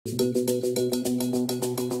Hi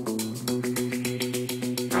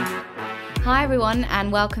everyone,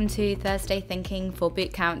 and welcome to Thursday Thinking for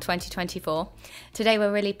Bootcamp 2024. Today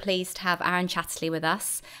we're really pleased to have Aaron Chatterley with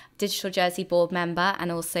us, Digital Jersey board member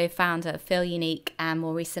and also founder of feelunique and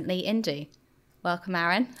more recently Indu. Welcome,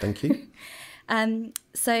 Aaron. Thank you.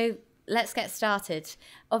 So let's get started.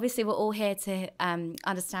 Obviously we're all here to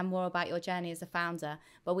understand more about your journey as a founder,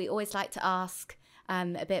 but we always like to ask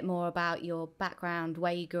a bit more about your background,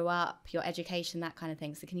 where you grew up, your education, that kind of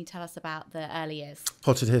thing. So can you tell us about the early years?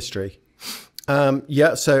 Potted history.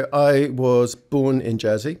 So I was born in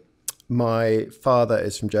Jersey. My father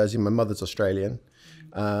is from Jersey. My mother's Australian.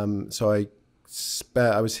 So I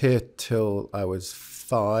was here till I was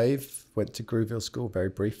 5, went to Grooville School very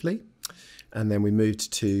briefly. And then we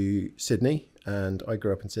moved to Sydney. And I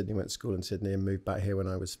grew up in Sydney, went to school in Sydney and moved back here when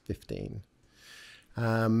I was 15.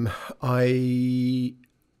 I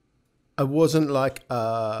wasn't like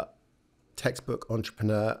a textbook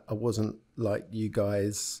entrepreneur. I wasn't like you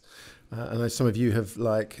guys. I know some of you have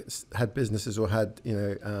like had businesses or had,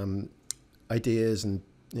 ideas and,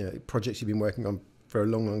 projects you've been working on for a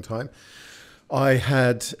long, long time. I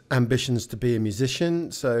had ambitions to be a musician.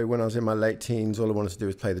 So when I was in my late teens, all I wanted to do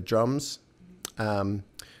was play the drums.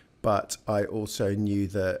 But I also knew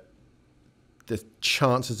that the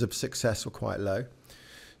chances of success were quite low.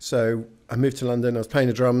 So I moved to London. I was playing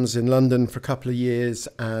the drums in London for a couple of years,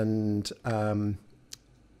 and I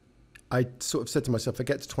sort of said to myself, if I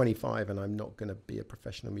get to 25 and I'm not going to be a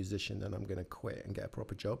professional musician, then I'm going to quit and get a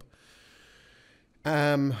proper job.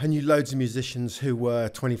 I knew loads of musicians who were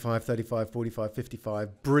 25, 35, 45,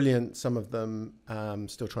 55, brilliant, some of them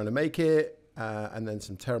still trying to make it, and then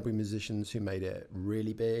some terrible musicians who made it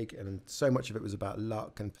really big. And so much of it was about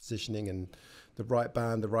luck and positioning and the right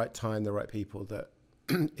band, the right time, the right people, that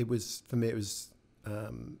it was, for me, it was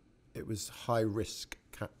high risk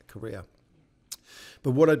career.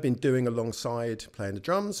 But what I'd been doing alongside playing the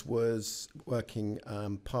drums was working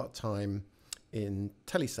part-time in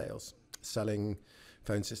telesales, selling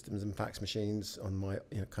phone systems and fax machines on my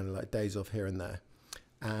kind of like days off here and there.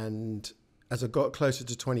 And as I got closer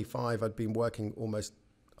to 25, I'd been working almost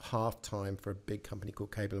half-time for a big company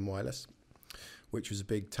called Cable and Wireless, which was a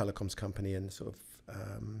big telecoms company in sort of,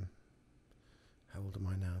 how old am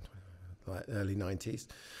I now? Like early 90s.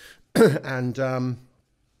 And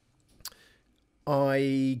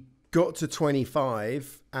I got to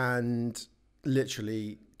 25 and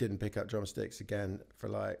literally didn't pick up drumsticks again for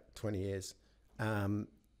like 20 years.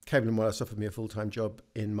 Cable and Wireless offered me a full-time job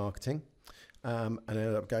in marketing, and I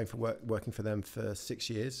ended up going for working for them for 6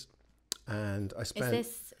 years. And I spent. Is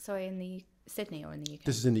this, sorry, in the Sydney or in the UK?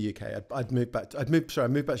 This is in the UK. I moved back to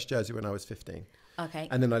Jersey when I was 15. Okay.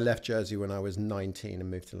 And then I left Jersey when I was 19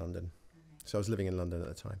 and moved to London. Okay. So I was living in London at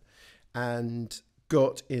the time, and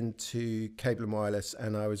got into Cable and Wireless,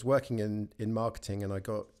 and I was working in marketing, and I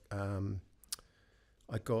got a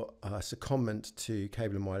secondment to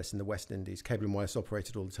Cable and Wireless in the West Indies. Cable and Wireless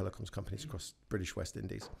operated all the telecoms companies across British West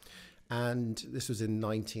Indies. And this was in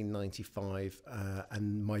 1995,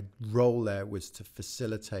 and my role there was to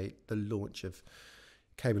facilitate the launch of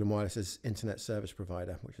Cable and Wireless's internet service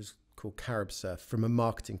provider, which is called CaribSurf, from a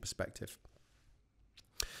marketing perspective.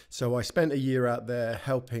 So I spent a year out there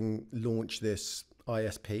helping launch this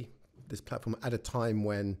ISP, this platform, at a time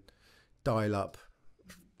when dial-up,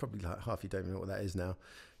 probably like half you don't even know what that is now.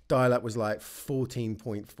 Dial-up was like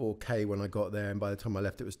 14.4K when I got there, and by the time I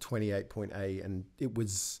left it was 28.8, and it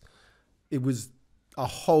was a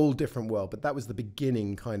whole different world. But that was the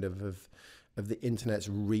beginning kind of the internet's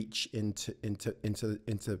reach into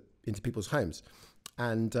people's homes.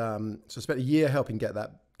 And so I spent a year helping get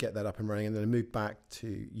that up and running, and then I moved back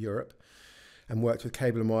to Europe and worked with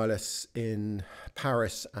Cable and Wireless in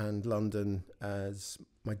Paris and London. As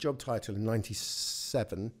my job title in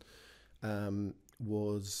 '97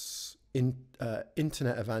 was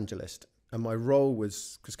internet evangelist, and my role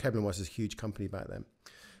was, because Cable and Wireless is a huge company back then,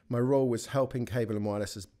 my role was helping Cable and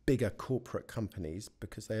Wireless as bigger corporate companies,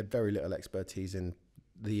 because they had very little expertise in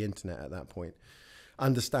the internet at that point,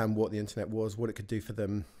 understand what the internet was, what it could do for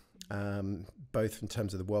them, both in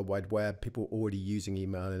terms of the World Wide Web. People were already using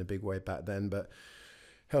email in a big way back then, but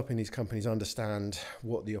helping these companies understand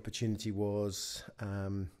what the opportunity was,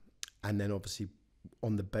 and then obviously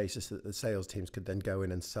on the basis that the sales teams could then go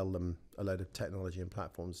in and sell them a load of technology and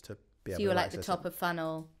platforms to be able to access it. So you were like the top of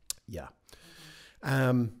funnel. Yeah.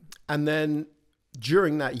 And then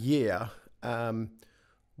during that year,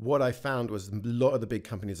 what I found was a lot of the big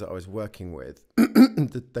companies that I was working with,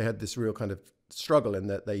 that they had this real kind of struggle in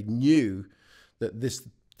that they knew that this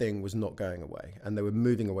thing was not going away, and they were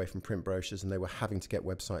moving away from print brochures, and they were having to get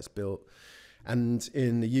websites built. And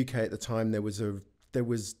in the UK at the time, there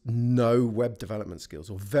was no web development skills,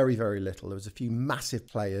 or very, very little. There was a few massive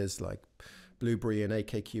players like Blueberry and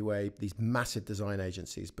AKQA, these massive design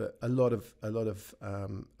agencies, but a lot of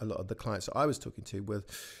the clients that I was talking to were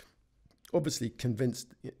obviously convinced.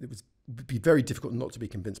 Would be very difficult not to be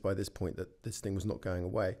convinced by this point that this thing was not going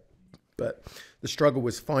away. But the struggle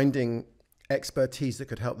was finding expertise that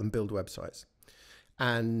could help them build websites.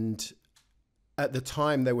 And at the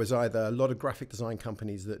time, there was either a lot of graphic design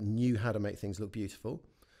companies that knew how to make things look beautiful,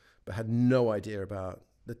 but had no idea about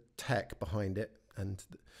the tech behind it,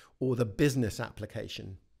 or the business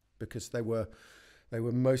application, because they were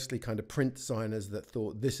mostly kind of print designers that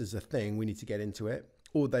thought, this is a thing, we need to get into it.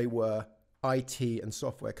 Or they were IT and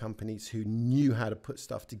software companies who knew how to put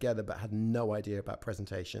stuff together but had no idea about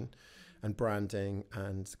presentation and branding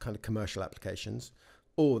and kind of commercial applications.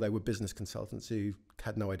 Or they were business consultants who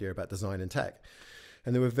had no idea about design and tech.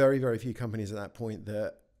 And there were very, very few companies at that point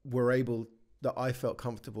that I felt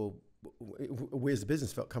comfortable, we as a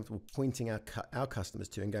business felt comfortable pointing our customers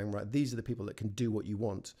to and going, right, these are the people that can do what you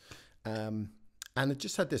want. And I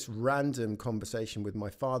just had this random conversation with my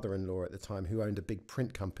father-in-law at the time, who owned a big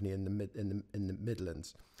print company in the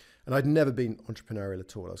Midlands. And I'd never been entrepreneurial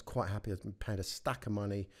at all. I was quite happy. I was paying a stack of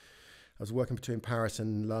money. I was working between Paris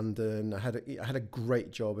and London. I had a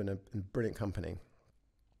great job in a brilliant company.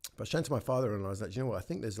 But I was saying to my father-in-law, I was like, you know what? I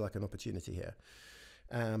think there's like an opportunity here.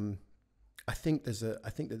 I'm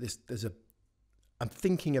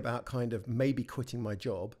thinking about kind of maybe quitting my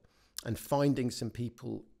job and finding some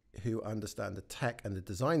people who understand the tech and the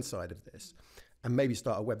design side of this, and maybe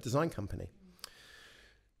start a web design company.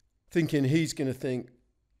 Thinking he's going to think,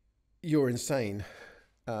 you're insane.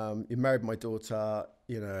 You married my daughter,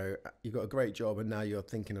 you know, you got a great job, and now you're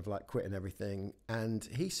thinking of like quitting everything. And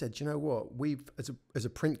he said, you know what, we've, as a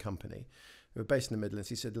print company, we're based in the Midlands.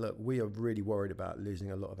 He said, look, we are really worried about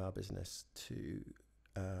losing a lot of our business to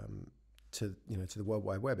the World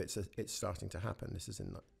Wide Web. It's starting to happen. This is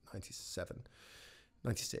in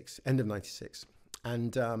 96, end of 96.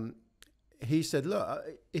 And he said, look,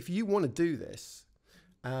 if you want to do this,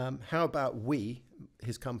 how about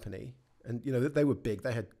his company, and you know, they were big.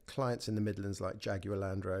 They had clients in the Midlands like Jaguar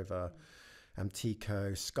Land Rover,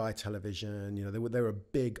 Amtico, Sky Television, you know, they were a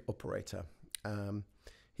big operator.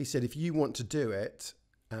 He said, if you want to do it,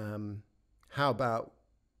 how about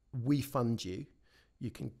we fund you? You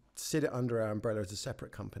can sit it under our umbrella as a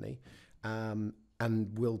separate company. And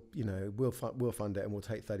we'll fund it, and we'll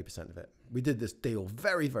take 30% of it. We did this deal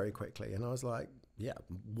very, very quickly, and I was like, yeah,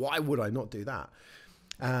 why would I not do that?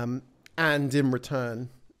 And in return,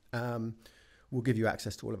 we'll give you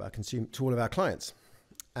access to all of our clients.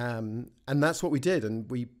 And that's what we did.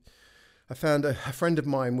 And I found a friend of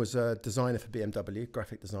mine was a designer for BMW,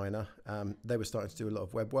 graphic designer. They were starting to do a lot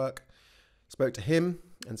of web work. Spoke to him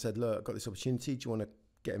and said, look, I've got this opportunity. Do you want to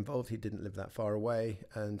get involved? He didn't live that far away,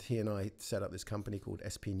 and he and I set up this company called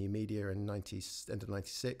SP New Media in end of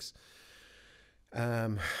 96,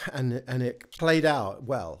 and it played out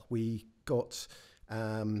well. We got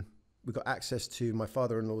access to my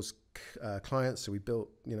father-in-law's clients, so we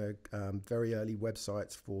built very early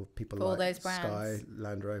websites for people for like those brands. Sky,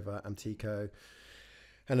 Land Rover, Amtico,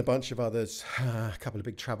 and a bunch of others, a couple of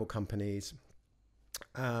big travel companies,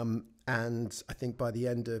 and I think by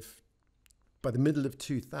the middle of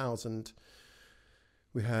 2000,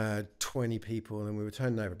 we had 20 people, and we were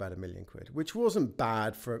turning over about £1 million, which wasn't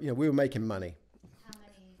bad for, we were making money. How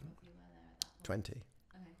many of you were there at that point? 20.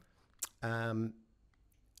 Okay.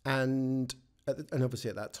 And obviously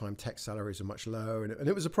at that time, tech salaries were much lower, and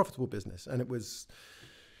it was a profitable business, and it was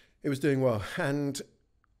doing well. And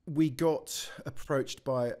we got approached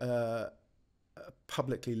by a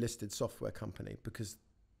publicly listed software company, because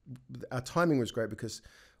our timing was great, because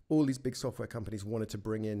all these big software companies wanted to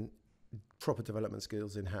bring in proper development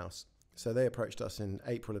skills in-house. So they approached us in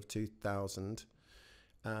April of 2000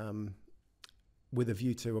 with a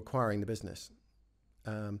view to acquiring the business.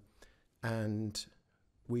 And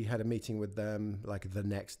we had a meeting with them like the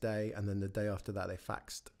next day, and then the day after that they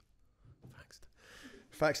faxed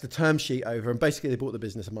the term sheet over, and basically they bought the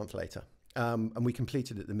business a month later. And we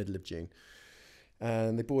completed it the middle of June.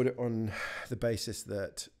 And they bought it on the basis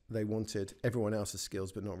that they wanted everyone else's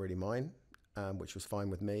skills, but not really mine, which was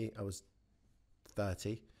fine with me. I was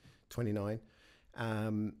 29.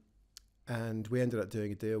 And we ended up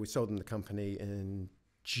doing a deal. We sold them the company in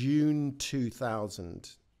June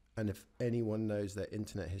 2000. And if anyone knows their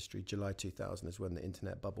internet history, July 2000 is when the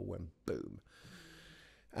internet bubble went boom.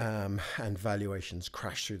 And valuations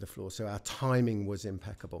crashed through the floor. So our timing was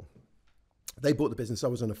impeccable. They bought the business. I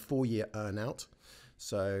was on a 4-year earn out.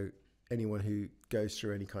 So anyone who goes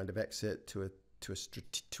through any kind of exit to a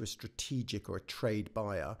strategic or a trade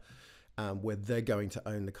buyer, where they're going to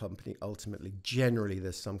own the company ultimately, generally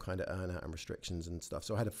there's some kind of earn-out and restrictions and stuff.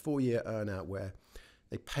 So I had a 4-year earn-out where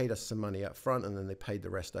they paid us some money up front, and then they paid the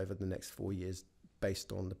rest over the next 4 years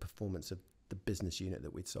based on the performance of the business unit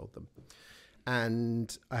that we'd sold them.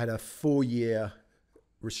 And I had a 4-year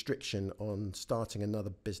restriction on starting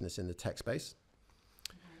another business in the tech space,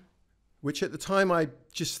 which at the time, I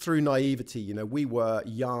just through naivety, you know, we were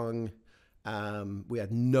young, we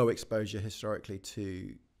had no exposure historically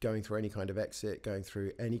to going through any kind of exit, going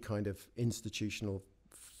through any kind of institutional,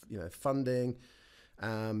 you know, funding.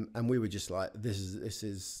 And we were just like, this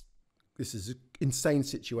is an insane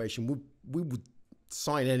situation. We would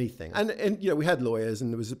sign anything, and you know, we had lawyers,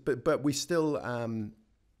 and there was, but we still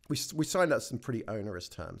we signed up some pretty onerous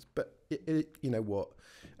terms. But you know what,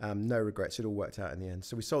 no regrets. It all worked out in the end.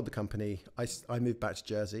 So we sold the company. I moved back to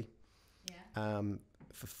Jersey, for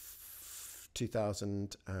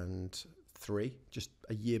 2003, just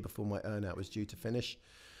a year before my earn-out was due to finish.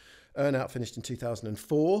 Earn-out finished in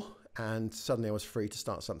 2004. And suddenly I was free to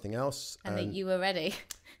start something else. And then you were ready.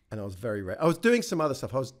 And I was very ready. I was doing some other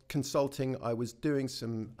stuff. I was consulting. I was doing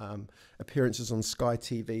some appearances on Sky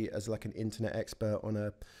TV as like an internet expert on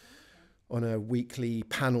a weekly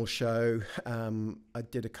panel show. I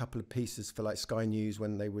did a couple of pieces for like Sky News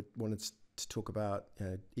when they wanted to talk about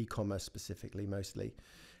e-commerce specifically, mostly.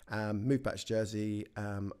 Moved back to Jersey.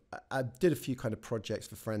 I did a few kind of projects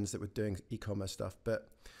for friends that were doing e-commerce stuff. But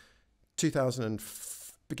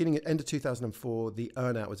end of 2004, the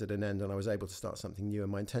earn-out was at an end, and I was able to start something new. And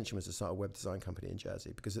my intention was to start a web design company in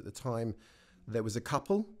Jersey, because at the time there was a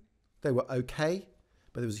couple. They were okay,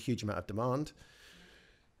 but there was a huge amount of demand.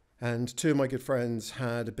 And two of my good friends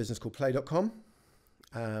had a business called play.com.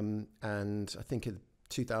 And I think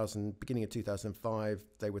beginning of 2005,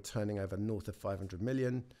 they were turning over north of 500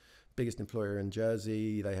 million. Biggest employer in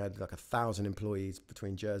Jersey. They had like 1,000 employees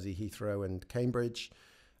between Jersey, Heathrow and Cambridge.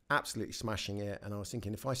 Absolutely smashing it. And I was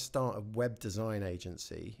thinking, if I start a web design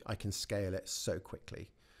agency, I can scale it so quickly.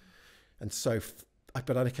 And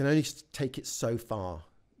but I can only take it so far.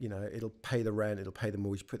 You know, it'll pay the rent, it'll pay the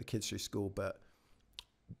mortgage, put the kids through school, but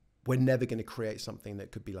we're never going to create something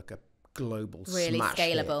that could be like a global really smash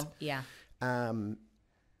scalable hit. Yeah.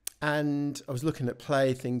 And I was looking at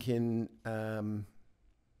Play thinking, you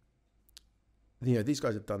know, these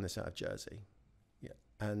guys have done this out of Jersey. Yeah.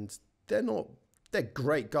 And they're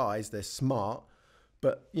great guys, they're smart,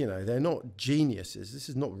 but you know, they're not geniuses. This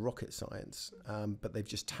is not rocket science, but they've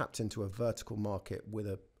just tapped into a vertical market with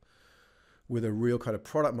a real kind of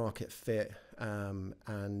product market fit.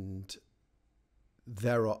 And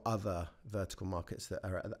there are other vertical markets that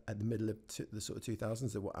are at the middle of the sort of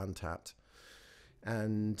 2000s that were untapped.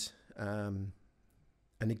 And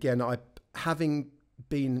again, having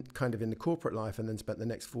been kind of in the corporate life and then spent the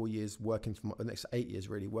next 4 years the next 8 years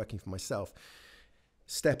really working for myself,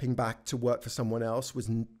 stepping back to work for someone else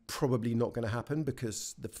was probably not going to happen,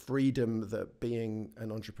 because the freedom that being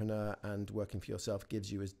an entrepreneur and working for yourself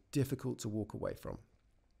gives you is difficult to walk away from.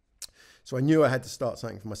 So I knew I had to start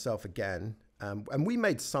something for myself again. And we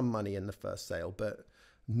made some money in the first sale, but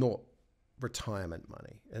not retirement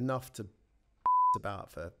money, enough to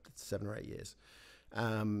about for 7 or 8 years.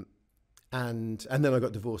 And then I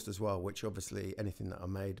got divorced as well, which obviously anything that I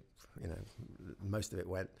made, you know, most of it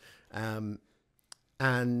went.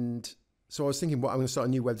 And so I was thinking, well, I'm going to start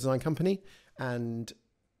a new web design company. And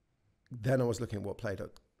then I was looking at what Play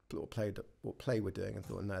were doing, and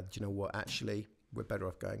thought, no, do you know what? Actually, we're better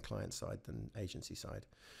off going client side than agency side.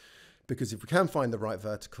 Because if we can find the right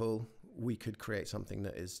vertical, we could create something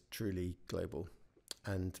that is truly global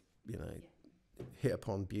and, you know, hit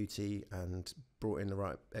upon beauty and brought in the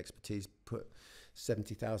right expertise, put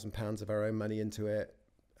 £70,000 of our own money into it.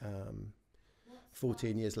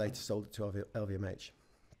 14 years later, sold it to LVMH.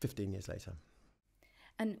 15 years later.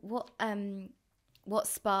 And what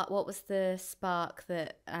was the spark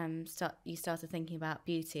that you started thinking about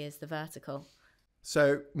beauty as the vertical?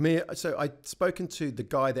 So I'd spoken to the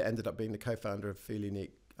guy that ended up being the co-founder of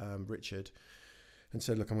feelunique, Richard, and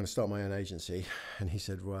said, look, I'm going to start my own agency. And he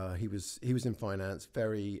said, well, he was in finance,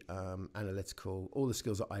 very analytical, all the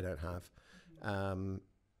skills that I don't have.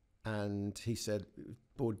 And he said,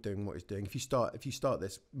 bored doing what he's doing. If you start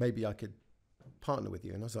this, maybe I could partner with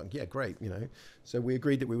you. And I was like, yeah, great, you know. So we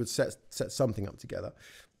agreed that we would set something up together.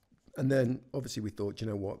 And then obviously we thought, you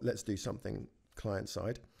know what, let's do something client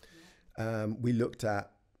side. We looked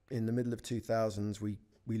at, in the middle of 2000s, we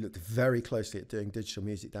looked very closely at doing digital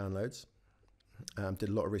music downloads. Did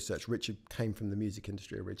a lot of research. Richard came from the music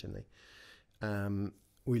industry originally.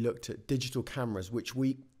 We looked at digital cameras, which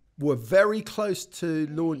we were very close to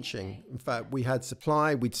launching. In fact, we had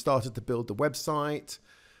supply. We'd started to build the website.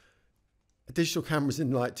 Digital cameras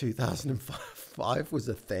in like 2005 was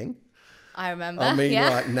a thing. I remember. I mean,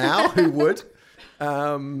 like now, who would?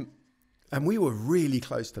 And we were really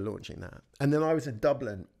close to launching that. And then I was in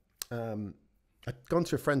Dublin. I'd gone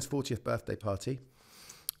to a friend's 40th birthday party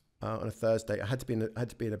on a Thursday. I had to be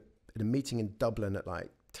in a meeting in Dublin at like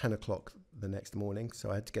 10 o'clock the next morning. So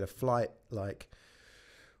I had to get a flight like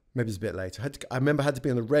maybe it's a bit later. I remember I had to be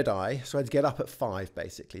on the red eye. So I had to get up at 5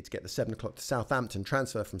 basically to get the 7 o'clock to Southampton,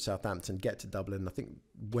 transfer from Southampton, get to Dublin. I think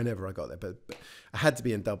whenever I got there, but I had to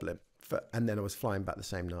be in Dublin. And then I was flying back the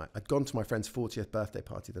same night. I'd gone to my friend's 40th birthday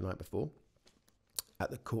party the night before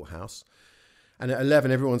at the courthouse. And at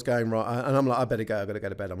 11, everyone's going, right. And I'm like, I better go. I've got to go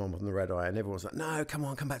to bed. I'm on the red eye. And everyone's like, no, come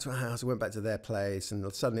on, come back to our house. I went back to their place.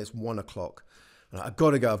 And suddenly it's 1 o'clock. I'm like, I've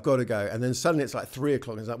got to go. And then suddenly it's like 3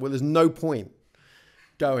 o'clock. And it's like, well, there's no point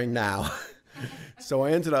going now. So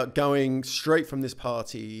I ended up going straight from this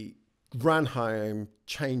party, ran home,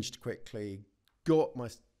 changed quickly, got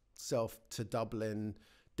myself to Dublin,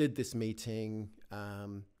 did this meeting,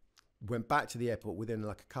 went back to the airport within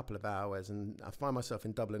like a couple of hours, and I find myself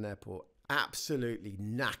in Dublin airport absolutely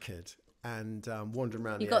knackered and wandering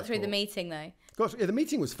around. You got through the meeting though? The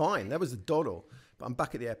meeting was fine. That was the doddle. But I'm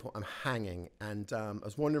back at the airport, I'm hanging, and I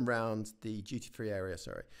was wandering around the duty-free area,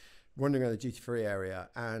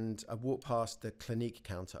 and I walked past the Clinique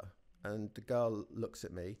counter, and the girl looks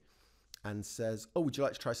at me and says, oh, would you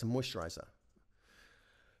like to try some moisturizer?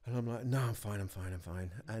 And I'm like, no, I'm fine.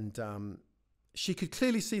 And she could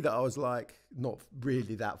clearly see that I was like, not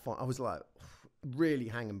really that fine. I was like, really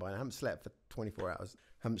hanging by. I haven't slept for 24 hours.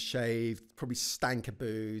 Haven't shaved, probably stank of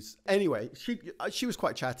booze. Anyway, she was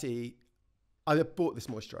quite chatty. I bought this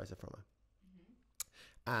moisturizer from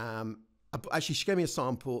her. Actually, she gave me a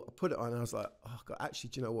sample. I put it on, and I was like, oh, God, actually,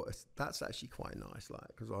 do you know what? That's actually quite nice. Like,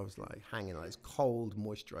 because I was like hanging on this cold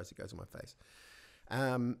moisturizer goes on my face.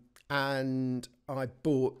 And I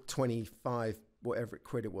bought 25, whatever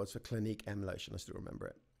quid it was for Clinique M lotion. I still remember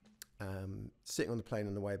it. Sitting on the plane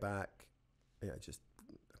on the way back,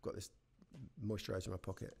 I've got this moisturizer in my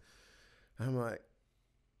pocket. And I'm like,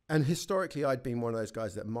 and historically I'd been one of those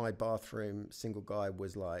guys that my bathroom single guy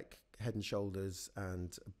was like Head and Shoulders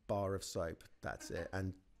and a bar of soap. That's it.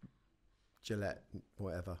 And Gillette,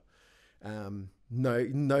 whatever.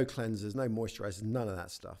 No cleansers, no moisturizers, none of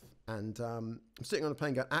that stuff. And I'm sitting on the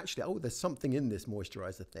plane going, actually, there's something in this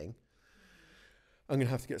moisturizer thing. I'm going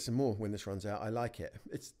to have to get some more when this runs out. I like it.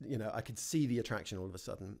 It's, I could see the attraction all of a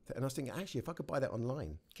sudden. And I was thinking, actually, if I could buy that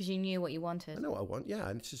online. Because you knew what you wanted. I know what I want, yeah.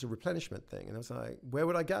 And it's just a replenishment thing. And I was like, where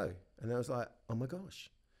would I go? And I was like, oh my gosh,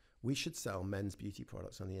 we should sell men's beauty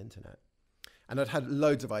products on the internet. And I'd had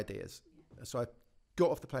loads of ideas. So I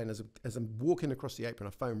got off the plane as I'm walking across the apron,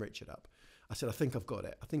 I phoned Richard up. I said, I think I've got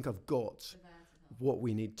it. I think I've got what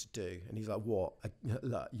we need to do. And he's like, what?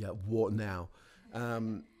 Yeah, what now?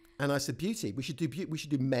 And I said, beauty. We should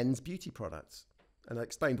do men's beauty products. And I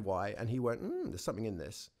explained why. And he went, there's something in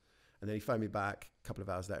this. And then he phoned me back a couple of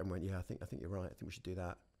hours later and went, yeah, I think you're right. I think we should do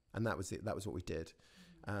that. And that was it. That was what we did.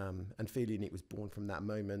 And feelunique was born from that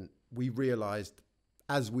moment. We realized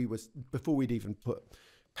before we'd even put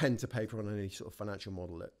pen to paper on any sort of financial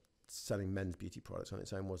model, that selling men's beauty products on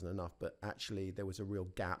its own wasn't enough. But actually there was a real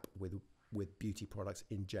gap with beauty products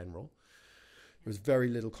in general. There was very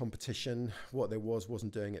little competition. What there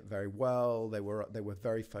wasn't doing it very well. They were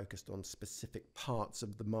very focused on specific parts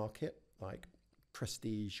of the market, like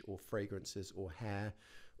prestige or fragrances or hair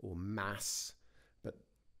or mass. But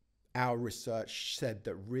our research said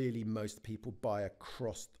that really most people buy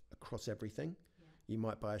across everything. Yeah. You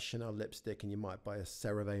might buy a Chanel lipstick, and you might buy a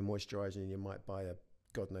CeraVe moisturizer, and you might buy a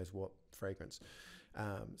God knows what fragrance.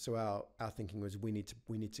 So our thinking was we need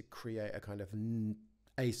to create a kind of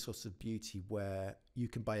a source of beauty where you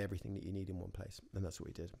can buy everything that you need in one place. And that's what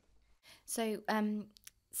we did. So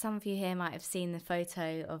some of you here might have seen the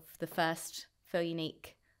photo of the first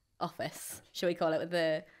feelunique office, shall we call it,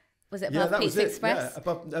 was it above Pizza Express?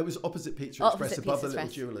 Yeah, it was opposite Pizza Express, above the little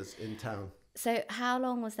jewellers in town. So how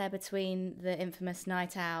long was there between the infamous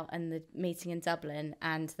night out and the meeting in Dublin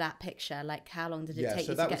and that picture? Like, how long did it take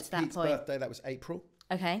you to get to that Pete's point? Birthday, that was April.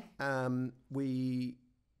 Okay. We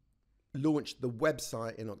launched the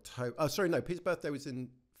website in October. Oh, sorry, no, Pete's birthday was in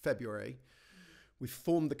February. We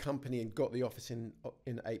formed the company and got the office in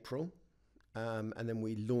April. And then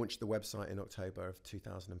we launched the website in October of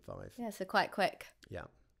 2005. Yeah, so quite quick. Yeah.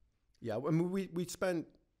 I mean, we spent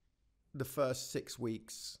the first 6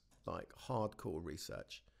 weeks like hardcore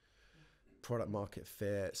research, product market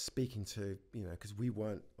fit, speaking to, because we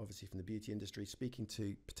weren't obviously from the beauty industry, speaking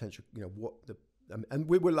to potential, what the and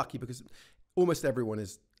we were lucky because almost everyone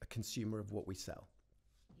is a consumer of what we sell.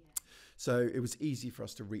 So it was easy for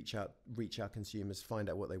us to reach our consumers, find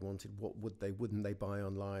out what they wanted, wouldn't they buy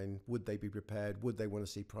online, would they be prepared, would they want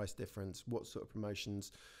to see price difference, what sort of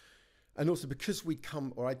promotions. And also because I'd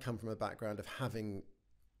come from a background of having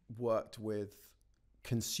worked with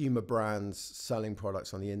consumer brands selling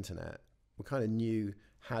products on the internet, we kind of knew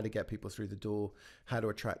how to get people through the door, how to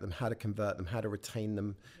attract them, how to convert them, how to retain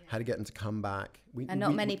them, how to get them to come back.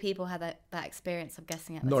 Not many people had that experience, I'm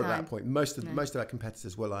guessing, at the time. Not at that point. Most of our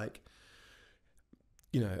competitors were like,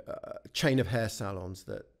 a chain of hair salons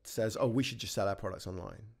that says, "Oh, we should just sell our products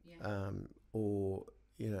online," or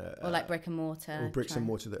like brick and mortar, or bricks and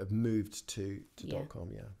mortar that have moved to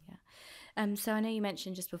 .com. So I know you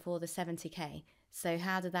mentioned just before the 70k. So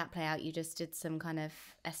how did that play out? You just did some kind of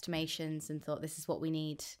estimations and thought this is what we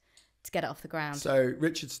need to get it off the ground. So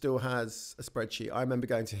Richard still has a spreadsheet. I remember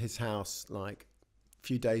going to his house like a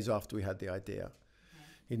few days after we had the idea. Okay.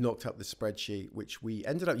 He knocked up the spreadsheet, which we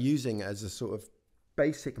ended up using as a sort of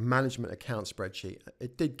basic management account spreadsheet.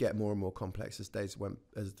 It did get more and more complex as the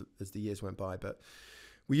years went by, but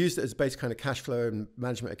we used it as basic kind of cash flow and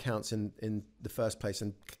management accounts in the first place,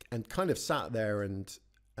 and kind of sat there and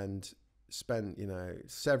spent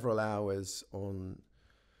several hours on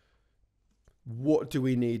what do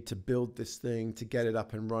we need to build this thing, to get it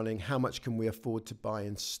up and running, how much can we afford to buy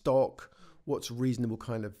in stock, what's reasonable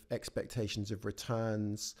kind of expectations of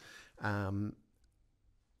returns.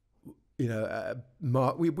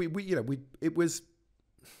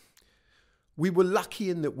 We were lucky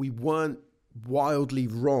in that we weren't wildly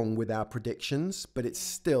wrong with our predictions, but it's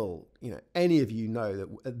still, any of you know that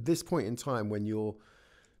at this point in time when you're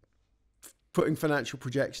putting financial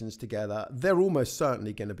projections together, they're almost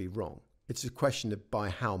certainly going to be wrong. It's a question of by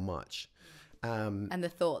how much. And the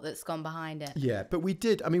thought that's gone behind it. Yeah, but we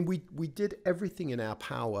did everything in our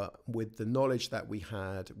power with the knowledge that we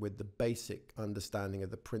had, with the basic understanding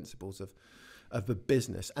of the principles of the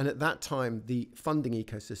business. And at that time, the funding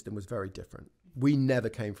ecosystem was very different. We never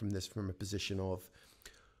came from a position of,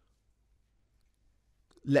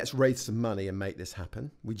 let's raise some money and make this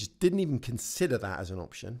happen. We just didn't even consider that as an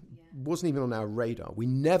option. It wasn't even on our radar. We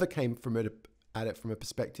never came at it from a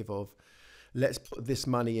perspective of, let's put this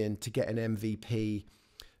money in to get an MVP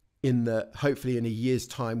hopefully in a year's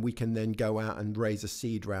time, we can then go out and raise a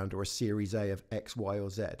seed round or a series A of X, Y, or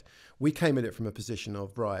Z. We came at it from a position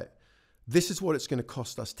of, right, this is what it's going to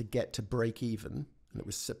cost us to get to break even. And it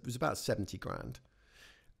was about 70 grand.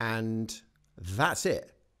 And that's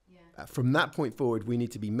it. From that point forward, we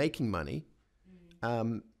need to be making money.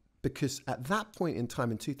 Because at that point in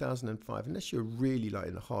time in 2005, unless you're really like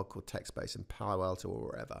in the hardcore tech space in Palo Alto or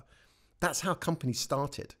wherever, that's how companies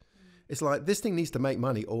started. It's like, this thing needs to make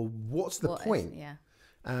money, or what's the point?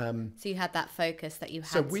 So you had that focus that you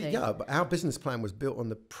had but our business plan was built on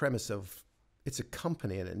the premise of it's a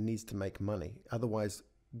company and it needs to make money. Otherwise,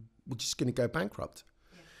 we're just going to go bankrupt.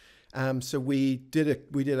 So we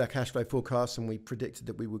did our cash flow forecast, and we predicted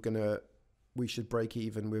that we should break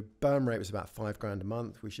even. Our burn rate was about $5,000 a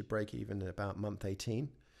month. We should break even in about month 18.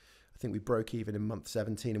 I think we broke even in month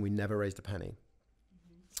 17, and we never raised a penny.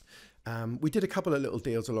 We did a couple of little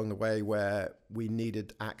deals along the way where we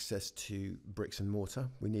needed access to bricks and mortar.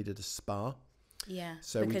 We needed a spa.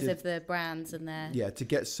 So because of the brands and their... to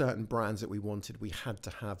get certain brands that we wanted, we had to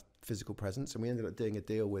have physical presence. And we ended up doing a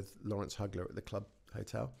deal with Lawrence Hugler at the Club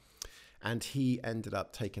Hotel. And he ended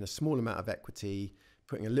up taking a small amount of equity,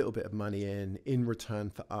 putting a little bit of money in return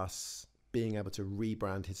for us being able to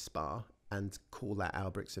rebrand his spa and call that our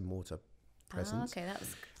bricks and mortar presence. Okay, that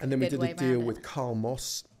was and then we did a deal with Carl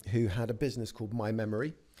Moss, who had a business called My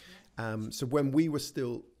Memory. So when we were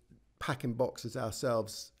still packing boxes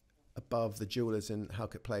ourselves above the jewelers in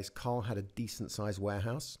Halkett Place, Carl had a decent sized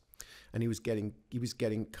warehouse, and he was getting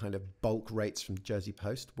kind of bulk rates from Jersey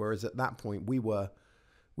Post. Whereas at that point we were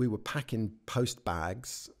packing post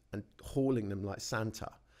bags and hauling them like Santa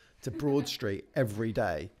to Broad Street every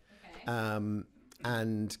day. Okay.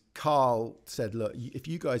 And Carl said, look, if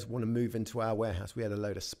you guys want to move into our warehouse, we had a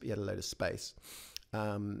load of space.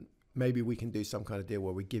 Maybe we can do some kind of deal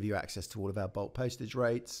where we give you access to all of our bulk postage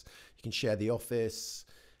rates. You can share the office.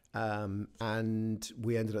 And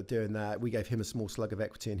we ended up doing that. We gave him a small slug of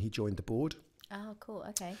equity and he joined the board. Oh, cool.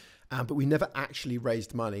 Okay. But we never actually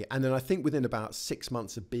raised money. And then I think within about 6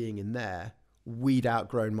 months of being in there, we'd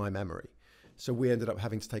outgrown My Memory. So we ended up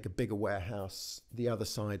having to take a bigger warehouse the other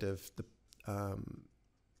side of the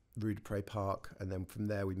Rue de Pré Park. And then from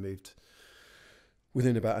there, we moved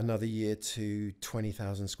within about another year to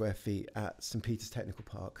 20,000 square feet at St. Peter's Technical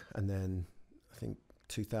Park. And then I think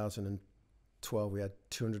 2012, we had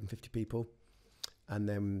 250 people. And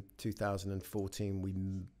then 2014,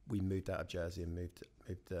 we moved out of Jersey and moved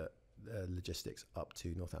the logistics up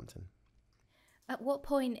to Northampton. At what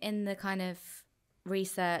point in the kind of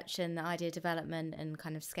research and the idea development and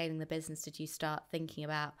kind of scaling the business did you start thinking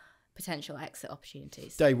about potential exit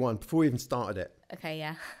opportunities? Day one, before we even started it. Okay,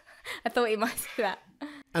 yeah. I thought you might do that.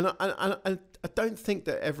 And I don't think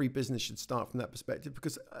that every business should start from that perspective,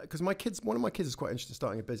 because one of my kids is quite interested in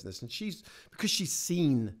starting a business, and she's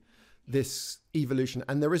seen this evolution,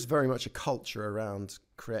 and there is very much a culture around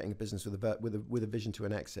creating a business with a vision to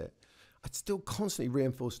an exit. I'd still constantly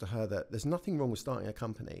reinforce to her that there's nothing wrong with starting a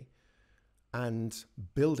company and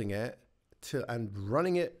building it and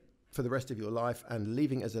running it for the rest of your life and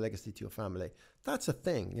leaving it as a legacy to your family. That's a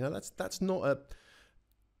thing, that's not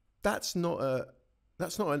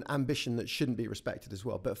an ambition that shouldn't be respected as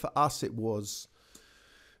well. But for us, it was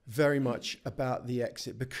very much about the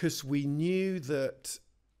exit, because we knew that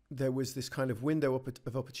there was this kind of window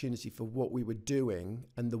of opportunity for what we were doing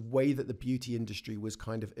and the way that the beauty industry was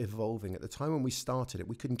kind of evolving. At the time when we started it,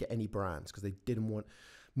 we couldn't get any brands because they didn't want,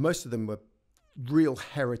 most of them were real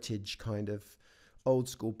heritage kind of old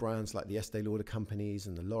school brands like the Estee Lauder companies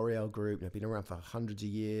and the L'Oreal group. They've been around for hundreds of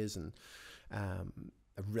years and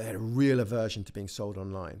had a real aversion to being sold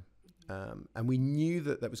online. And we knew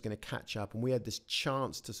that was going to catch up, and we had this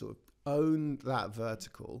chance to sort of own that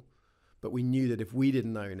vertical. But we knew that if we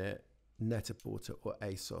didn't own it, Net-a-Porter or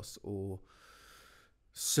ASOS or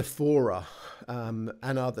Sephora and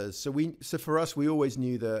others. So for us, we always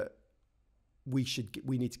knew that we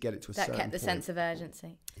need to get it to a certain point. That kept the sense of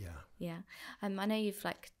urgency. Yeah. Yeah. I know you've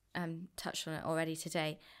touched on it already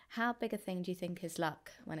today. How big a thing do you think is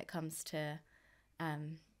luck when it comes to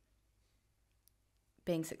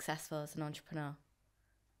being successful as an entrepreneur?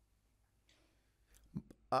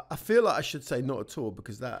 I feel like I should say not at all,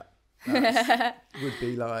 because that would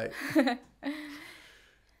be like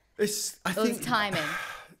it's. I think timing.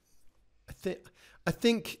 I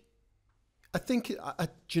think. Do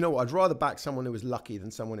you know what? I'd rather back someone who was lucky than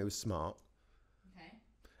someone who was smart.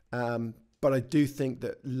 Okay. But I do think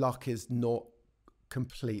that luck is not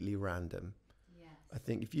completely random. Yes. I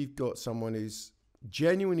think if you've got someone who's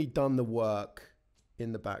genuinely done the work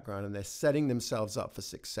in the background and they're setting themselves up for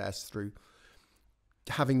success through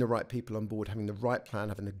having the right people on board, having the right plan,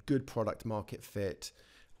 having a good product market fit,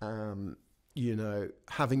 having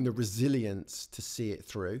the resilience to see it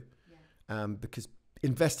through. Yeah. Because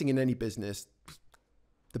investing in any business,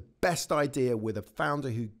 the best idea with a founder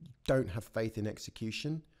who don't have faith in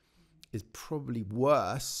execution is probably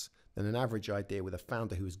worse than an average idea with a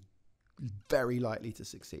founder who is very likely to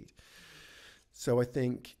succeed. So I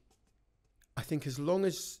think as long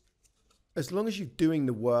as you're doing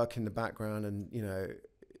the work in the background, and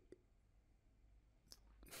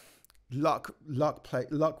luck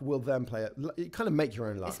will then play it. You kind of make your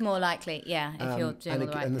own luck. It's more likely, yeah, if you're doing all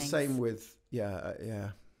the right and things. the same with yeah.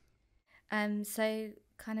 So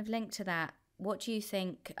kind of linked to that, what do you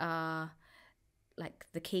think are like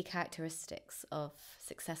the key characteristics of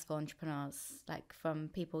successful entrepreneurs? Like from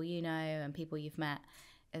people you know and people you've met,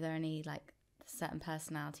 are there any like certain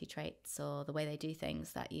personality traits or the way they do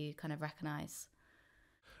things that you kind of recognize?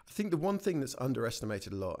 I think the one thing that's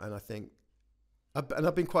underestimated a lot, and I think, and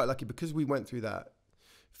I've been quite lucky because we went through that.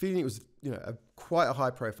 Feelunique was, quite a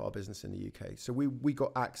high-profile business in the UK, so we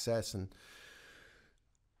got access, and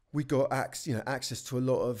we got access to a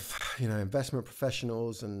lot of investment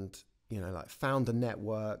professionals and like founder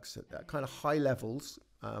networks at kind of high levels.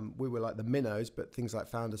 We were like the minnows, but things like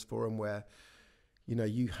Founders Forum, where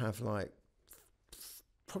you have like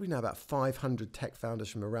probably now about 500 tech founders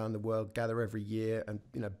from around the world gather every year, and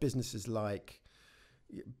businesses like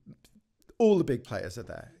all the big players are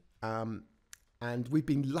there. And we've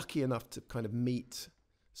been lucky enough to kind of meet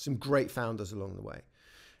some great founders along the way.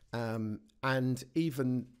 And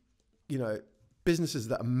even, businesses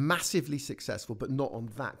that are massively successful, but not on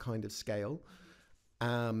that kind of scale.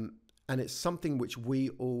 And it's something which we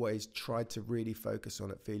always tried to really focus on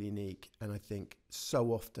at Feelunique. And I think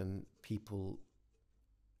so often people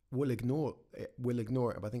will ignore it,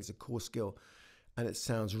 but I think it's a core skill. And it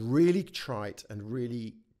sounds really trite and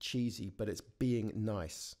really cheesy, but it's being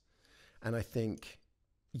nice. And I think,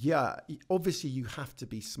 obviously you have to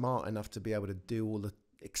be smart enough to be able to do all the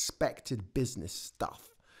expected business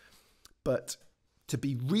stuff. But to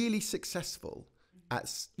be really successful,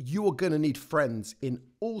 you are going to need friends in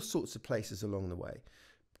all sorts of places along the way.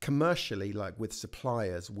 Commercially, like with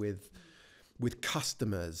suppliers, with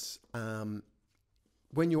customers.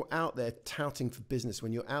 When you're out there touting for business,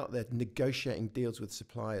 when you're out there negotiating deals with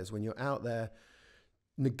suppliers, when you're out there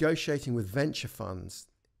negotiating with venture funds,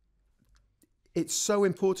 it's so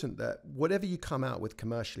important that whatever you come out with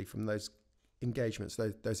commercially from those engagements,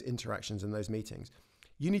 those interactions and those meetings,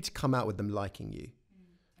 you need to come out with them liking you.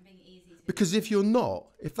 And being easy to Because if you're not,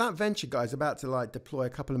 if that venture guy's about to like deploy a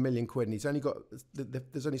couple of million quid and he's only got,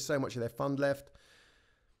 there's only so much of their fund left,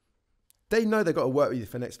 they know they've got to work with you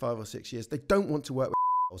for the next 5 or 6 years. They don't want to work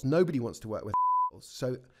with nobody wants to work with.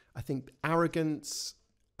 So I think arrogance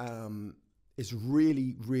is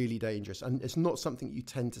really, really dangerous. And it's not something you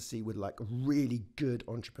tend to see with like really good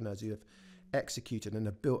entrepreneurs who have executed and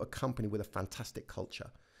have built a company with a fantastic culture.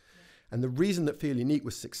 And the reason that feelunique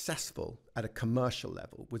was successful at a commercial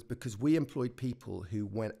level was because we employed people who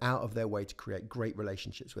went out of their way to create great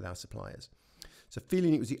relationships with our suppliers. So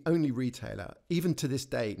feelunique was the only retailer, even to this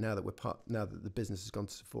day, now that the business has gone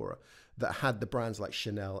to Sephora, that had the brands like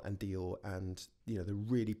Chanel and Dior and, you know, the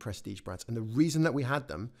really prestige brands. And the reason that we had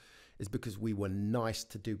them is because we were nice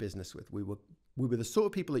to do business with. We were the sort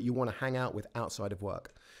of people that you want to hang out with outside of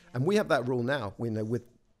work. Yeah. And we have that rule now, we know, with,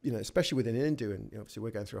 you know, especially within Indu, and obviously we're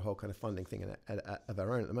going through a whole kind of funding thing of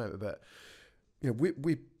our own at the moment. But, you know,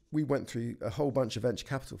 we went through a whole bunch of venture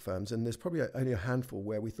capital firms, and there's probably only a handful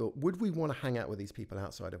where we thought, would we want to hang out with these people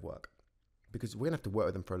outside of work? Because we're going to have to work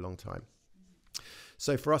with them for a long time.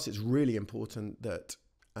 So for us, it's really important that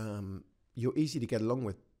you're easy to get along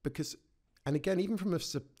with, because, and again, even from a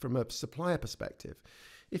supplier perspective,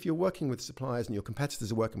 if you're working with suppliers and your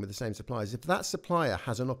competitors are working with the same suppliers, if that supplier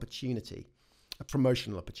has an opportunity, a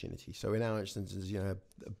promotional opportunity. So in our instances, you know,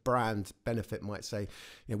 a brand benefit might say,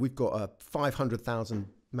 you know, we've got 500,000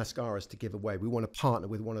 mascaras to give away. We want to partner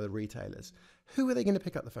with one of the retailers. Who are they going to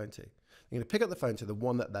pick up the phone to? They're going to pick up the phone to the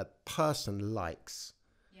one that that person likes.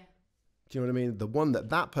 Yeah. Do you know what I mean? The one that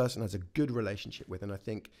that person has a good relationship with. And I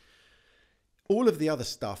think all of the other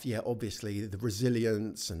stuff, yeah, obviously the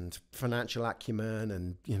resilience and financial acumen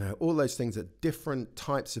and, you know, all those things that different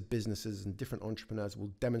types of businesses and different entrepreneurs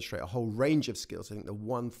will demonstrate a whole range of skills. I think the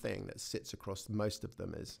one thing that sits across most of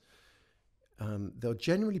them is they'll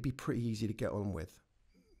generally be pretty easy to get on with,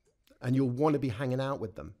 and you'll want to be hanging out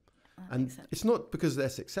with them. And it's not because they're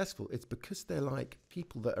successful, it's because they're like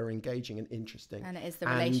people that are engaging and interesting. And it is the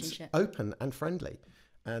relationship. Open and friendly.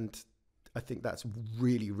 And I think that's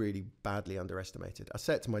really, really badly underestimated. I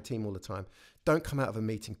say it to my team all the time. Don't come out of a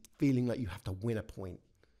meeting feeling like you have to win a point,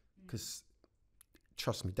 because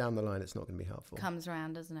trust me, down the line, it's not going to be helpful. Comes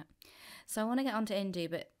around, doesn't it? So I want to get on to Indu,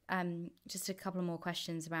 but just a couple more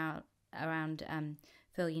questions around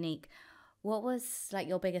feelunique. What was like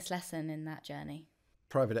your biggest lesson in that journey?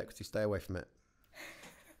 Private equity, stay away from it.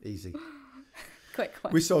 Easy. Quick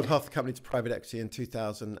one. We sold half the company to private equity in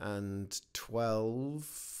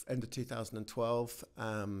 2012, end of 2012.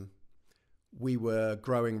 We were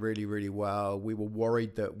growing really, really well. We were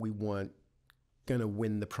worried that we weren't going to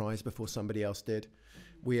win the prize before somebody else did.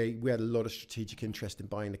 We had a lot of strategic interest in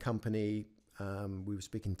buying the company. We were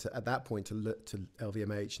speaking at that point to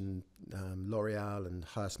LVMH and L'Oreal and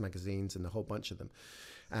Hearst magazines and a whole bunch of them.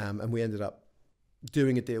 And we ended up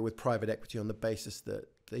doing a deal with private equity on the basis that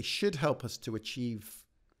they should help us to achieve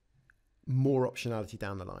more optionality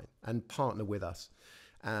down the line and partner with us.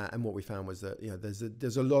 And what we found was that, you know,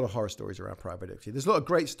 there's a lot of horror stories around private equity. There's a lot of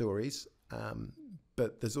great stories,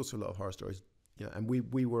 but there's also a lot of horror stories. You know, and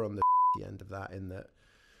we were on the end of that, in that,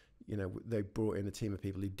 you know, they brought in a team of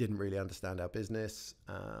people who didn't really understand our business.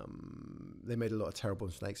 They made a lot of terrible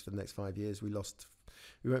mistakes for the next 5 years. We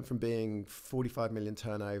went from being 45 million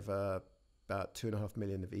turnover, about 2.5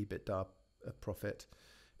 million of EBITDA profit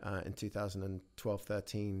in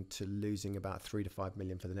 2012-13, to losing about 3 to 5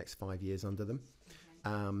 million for the next 5 years under them.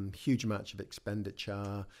 Huge amount of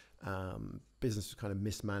expenditure. Business was kind of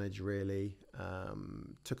mismanaged, really.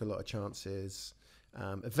 Took a lot of chances.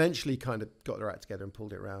 Eventually kind of got their act together and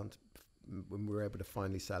pulled it around when we were able to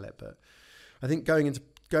finally sell it. But I think going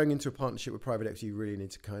into a partnership with private equity, you really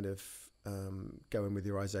need to kind of go in with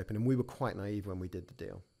your eyes open. And we were quite naive when we did the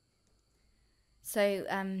deal. So,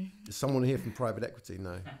 is someone here from private equity?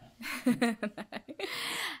 No.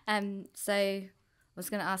 So I was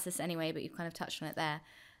going to ask this anyway, but you've kind of touched on it there.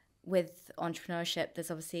 With entrepreneurship, there's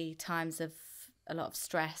obviously times of a lot of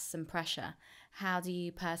stress and pressure. How do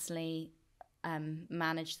you personally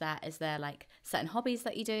manage that? Is there like certain hobbies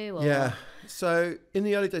that you do? Or? Yeah. So in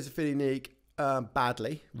the early days of feelunique,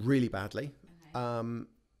 badly, really badly. Okay.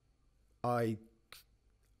 I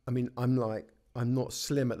mean, I'm not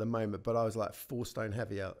slim at the moment, but I was like 4 stone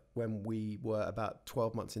heavier when we were about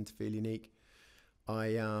 12 months into feelunique.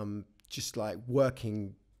 I just like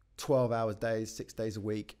working 12 hours days, 6 days a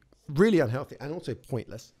week, really unhealthy and also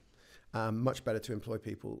pointless. Much better to employ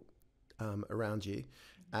people around you.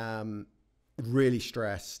 Really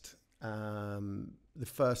stressed. The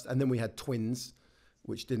first, and then we had twins,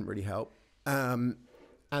 which didn't really help. And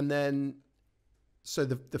then, so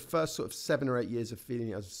the first sort of 7 or 8 years of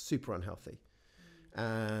feeling, I was super unhealthy,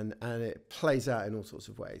 and it plays out in all sorts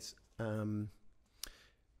of ways.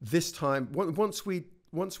 This time, once we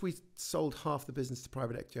sold half the business to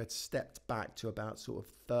private equity, I'd stepped back to about sort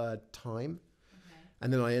of third time. Okay.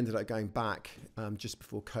 And then I ended up going back just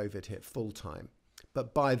before COVID hit full time.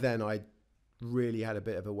 But by then I really had a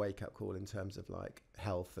bit of a wake up call in terms of like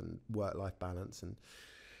health and work-life balance. And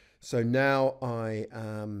so now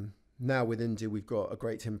now with Indu, we've got a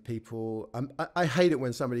great team of people. I hate it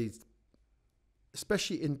when somebody,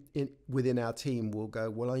 especially within our team, will go,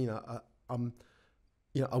 well, I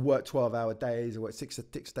work 12-hour days. I work six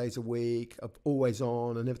days a week. I'm always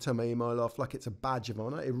on. I never turn my email off like it's a badge of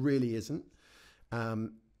honor. It really isn't.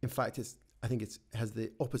 In fact, I think it has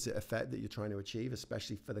the opposite effect that you're trying to achieve,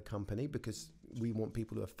 especially for the company, because we want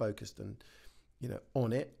people who are focused and,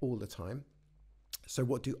 on it all the time. So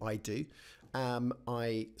what do?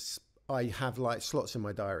 I have like slots in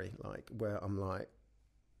my diary, like where I'm like,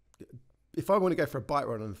 if I want to go for a bike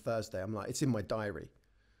run on a Thursday, I'm like, it's in my diary.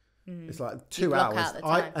 It's like 2 hours.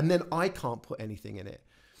 And then I can't put anything in it.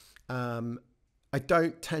 I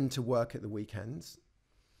don't tend to work at the weekends.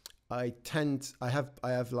 I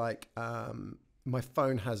have like, my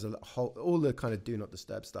phone has all the kind of do not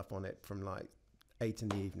disturb stuff on it from like 8 in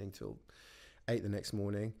the evening till 8 the next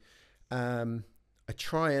morning. I've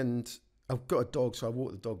got a dog, so I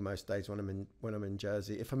walk the dog most days when I'm in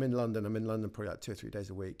Jersey. If I'm in London probably like 2 or 3 days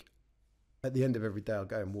a week. At the end of every day, I'll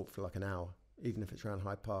go and walk for like an hour, even if it's around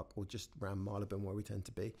Hyde Park or just around Marylebone where we tend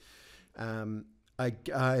to be. Now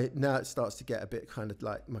it starts to get a bit kind of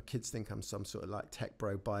like, my kids think I'm some sort of like tech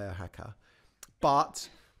bro biohacker, but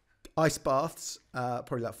ice baths,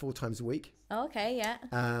 probably like 4 times a week. Oh, okay. Yeah.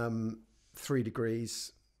 3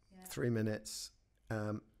 degrees, 3 minutes.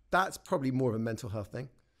 That's probably more of a mental health thing,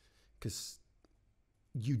 because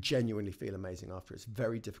you genuinely feel amazing after. It's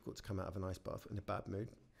very difficult to come out of an ice bath in a bad mood.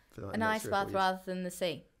 For like an ice bath rather than the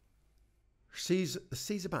sea. The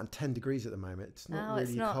sea's about 10 degrees at the moment. It's not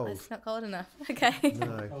really cold. It's not cold enough. Okay.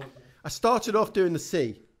 No. I started off doing the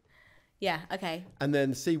sea. Yeah. Okay. And then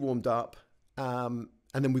the sea warmed up. And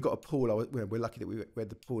then we got a pool. We're lucky that we had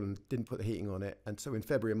the pool and didn't put the heating on it. And so in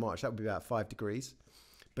February and March, that would be about 5 degrees.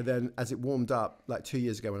 But then as it warmed up, like 2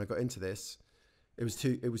 years ago when I got into this, it was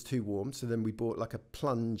too warm. So then we bought like a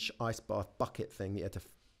plunge ice bath bucket thing that you had to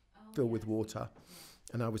fill with water.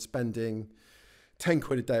 And I was spending 10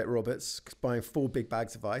 quid a day at Roberts, buying 4 big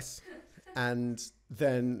bags of ice. And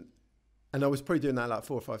I was probably doing that like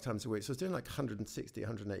 4 or 5 times a week. So I was doing like 160,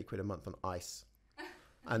 180 quid a month on ice.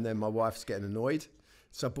 And then my wife's getting annoyed.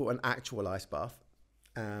 So I bought an actual ice bath,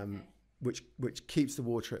 which keeps the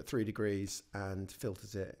water at 3 degrees and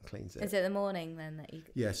filters it and cleans it. Is it the morning then that you...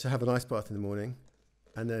 Yeah, so have an ice bath in the morning.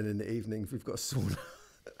 And then in the evening, we've got a sauna.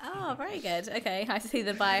 Oh, very good. Okay, I see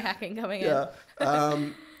the biohacking coming in.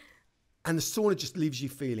 And the sauna just leaves you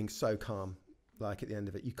feeling so calm, like at the end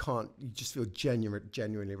of it. You just feel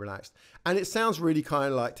genuinely relaxed. And it sounds really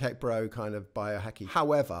kind of like tech bro, kind of biohacky.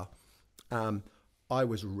 However, I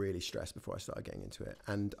was really stressed before I started getting into it.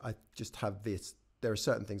 And I just have this, there are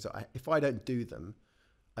certain things that if I don't do them,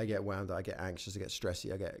 I get wound up, I get anxious, I get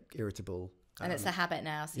stressy, I get irritable. And it's a habit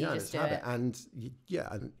now, so you just do it. And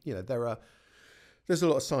there's a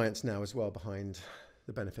lot of science now as well behind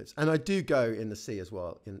the benefits. And I do go in the sea as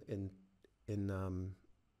well in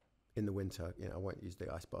the winter. I won't use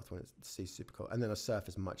the ice bath when the sea's super cold. And then I surf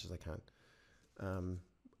as much as I can,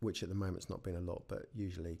 which at the moment's not been a lot, but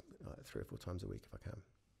usually 3 or 4 times a week if I can.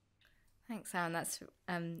 Thanks, Aaron. That's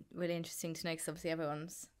really interesting to know, because obviously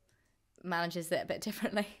everyone's manages it a bit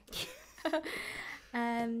differently.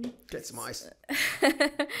 Get some ice.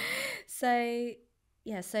 So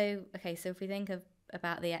if we think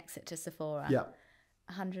about the exit to Sephora,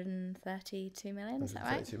 132 million, is that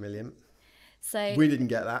right? 132 million. So we didn't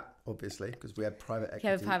get that, obviously, because we had private equity.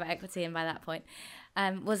 You had private equity, and by that point,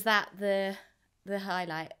 was that the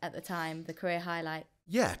highlight at the time, the career highlight?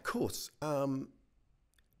 Yeah, of course.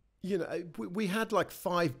 We had like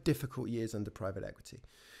 5 difficult years under private equity.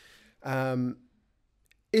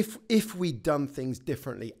 If we'd done things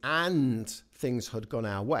differently and things had gone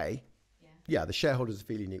our way, the shareholders of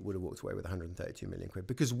feelunique would have walked away with 132 million quid,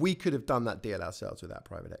 because we could have done that deal ourselves without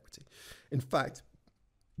private equity. In fact,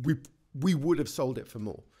 we would have sold it for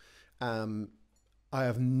more. I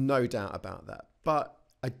have no doubt about that. But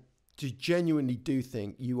I genuinely do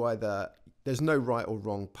think there's no right or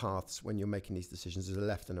wrong paths when you're making these decisions. There's a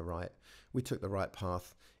left and a right. We took the right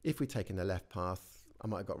path. If we'd taken the left path, I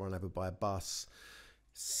might have got run over by a bus.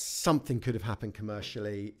 something could have happened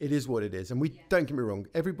commercially. It is what it is. And don't get me wrong,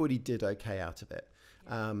 everybody did okay out of it.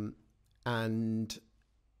 And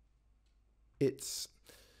it's,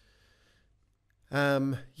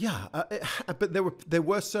 but there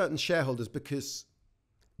were certain shareholders, because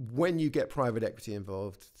when you get private equity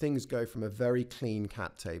involved, things go from a very clean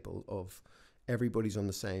cap table of everybody's on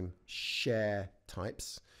the same share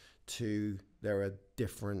types to there are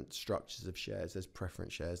different structures of shares. There's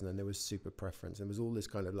preference shares, and then there was super preference. And there was all this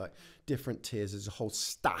kind of like different tiers. There's a whole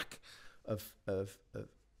stack of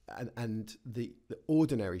and the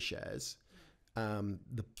ordinary shares.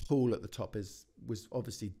 The pool at the top was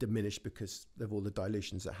obviously diminished because of all the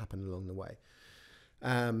dilutions that happened along the way.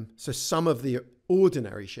 So some of the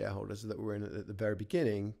ordinary shareholders that were in at the very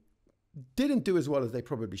beginning didn't do as well as they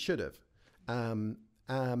probably should have.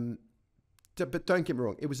 But don't get me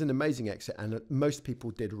wrong, it was an amazing exit, and most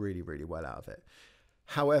people did really, really well out of it.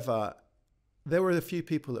 However, there were a few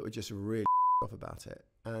people that were just really off about it,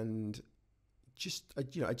 and I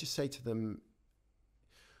just say to them,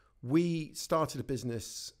 we started a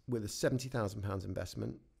business with a £70,000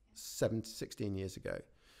 investment 16 years ago.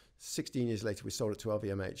 16 years later, we sold it to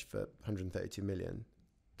LVMH for 132 million.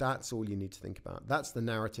 That's all you need to think about. That's the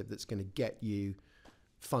narrative that's going to get you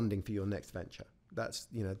funding for your next venture. That's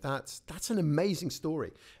an amazing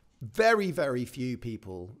story. Very, very few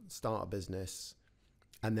people start a business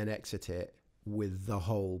and then exit it with the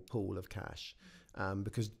whole pool of cash,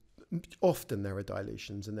 because often there are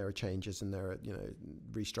dilutions and there are changes and there are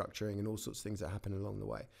restructuring and all sorts of things that happen along the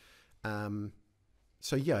way.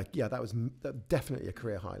 So that was definitely a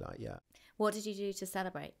career highlight. Yeah. What did you do to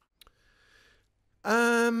celebrate?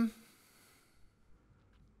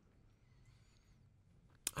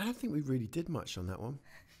 I don't think we really did much on that one.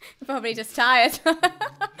 Probably just tired.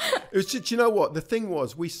 It was just, you know what? The thing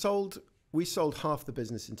was, we sold half the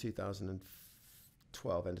business in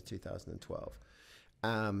 2012, end of 2012.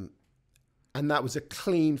 And that was a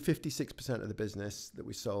clean 56% of the business that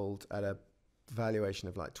we sold at a valuation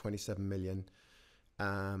of like 27 million.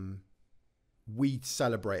 We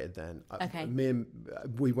celebrated then. Okay.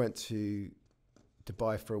 We went to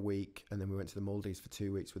Dubai for a week, and then we went to the Maldives for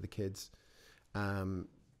 2 weeks with the kids.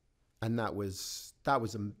 And that was a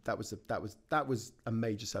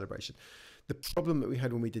major celebration. The problem that we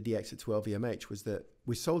had when we did the exit to LVMH was that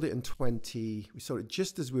we sold it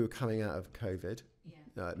just as we were coming out of COVID,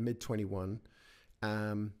 mid 21.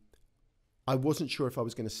 I wasn't sure if I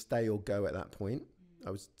was going to stay or go at that point.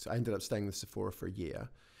 I ended up staying with Sephora for a year.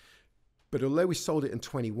 But although we sold it in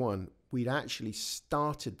 21, we'd actually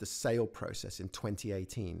started the sale process in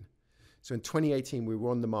 2018. So in 2018, we were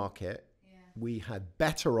on the market. We had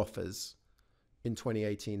better offers in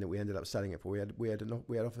 2018 that we ended up selling it for. We had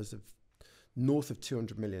offers of north of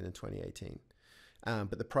 200 million in 2018,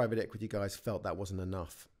 but the private equity guys felt that wasn't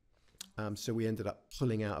enough, so we ended up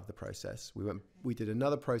pulling out of the process. We did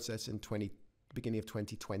another process in beginning of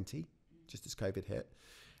 2020, just as COVID hit,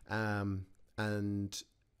 and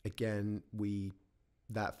again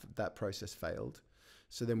that process failed.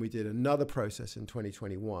 So then we did another process in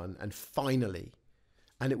 2021, and finally,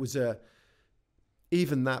 and it was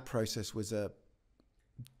even that process was a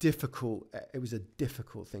difficult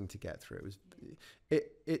thing to get through.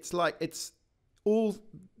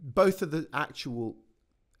 Both of the actual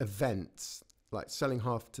events, like selling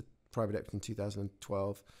half to private equity in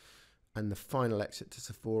 2012 and the final exit to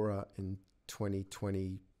Sephora in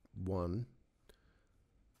 2021,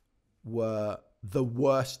 were the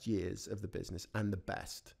worst years of the business and the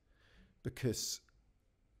best, because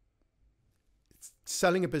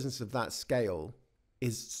selling a business of that scale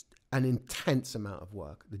is an intense amount of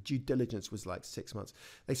work. The due diligence was like 6 months.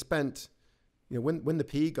 They spent, when the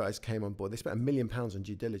PE guys came on board, they spent £1 million on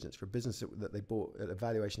due diligence for a business that they bought at a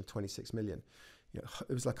valuation of 26 million. It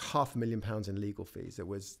was like £500,000 in legal fees. It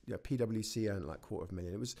was, PwC earned like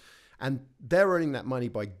 £250,000. And they're earning that money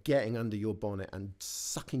by getting under your bonnet and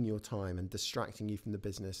sucking your time and distracting you from the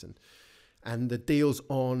business, and the deal's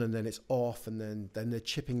on and then it's off, and then they're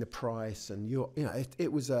chipping the price, and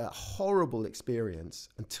it was a horrible experience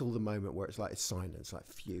until the moment where it's like it's signed and it's like,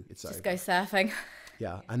 phew, it's just over. Go surfing.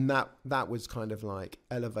 Yeah, and that was kind of like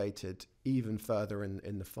elevated even further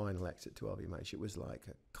in the final exit to LVMH. It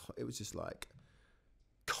was just like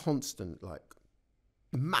constant, like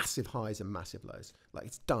massive highs and massive lows. Like,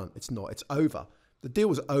 it's done, it's not, it's over. The deal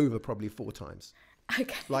was over probably 4 times.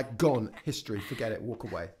 Okay. Like, gone, history, forget it, walk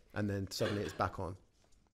away. And then suddenly it's back on.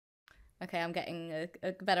 Okay, I'm getting a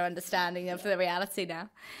better understanding of the reality now.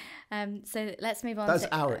 So let's move on. That's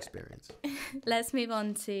our experience. Let's move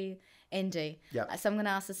on to Indu. Yeah. So I'm going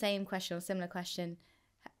to ask the same question or similar question.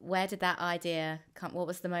 where did that idea come? What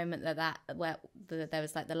was the moment where there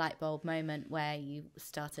was like the light bulb moment where you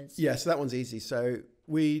started? Yeah, so that one's easy. So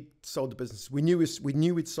we sold the business. We knew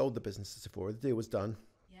we'd sold the business to Sephora. The deal was done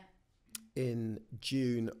in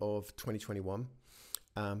June of 2021.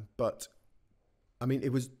 But I mean,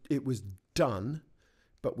 it was done,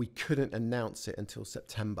 but we couldn't announce it until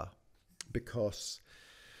September because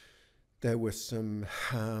there were some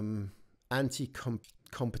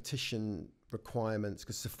anti-competition requirements,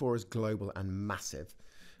 because Sephora is global and massive,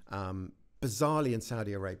 bizarrely in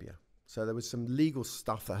Saudi Arabia. So there was some legal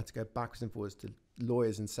stuff that had to go backwards and forwards to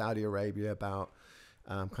lawyers in Saudi Arabia about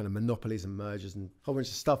kind of monopolies and mergers and a whole bunch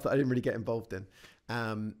of stuff that I didn't really get involved in.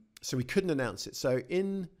 So we couldn't announce it. So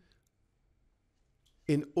in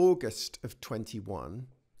August of 21,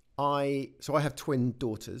 I have twin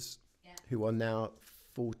daughters who are now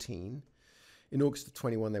 14. In August of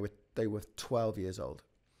 21, they were 12 years old.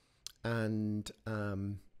 And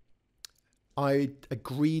I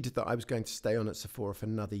agreed that I was going to stay on at Sephora for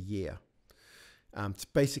another year,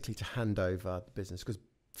 to hand over the business, because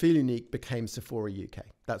feelunique became Sephora UK.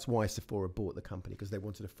 That's why Sephora bought the company, because they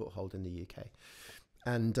wanted a foothold in the UK.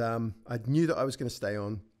 And I knew that I was going to stay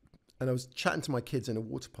on. And I was chatting to my kids in a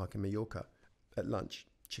water park in Mallorca at lunch,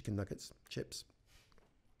 chicken nuggets, chips.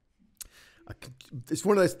 It's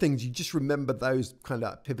one of those things, you just remember those kind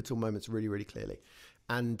of pivotal moments really, really clearly.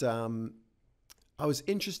 And I was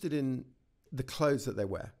interested in the clothes that they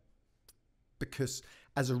wear, because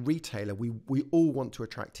as a retailer, we all want to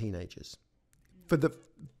attract teenagers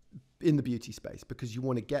in the beauty space, because you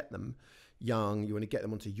want to get them young, you want to get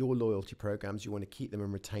them onto your loyalty programs, you want to keep them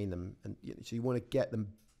and retain them, and so you want to get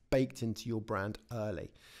them baked into your brand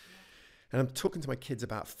early. And I'm talking to my kids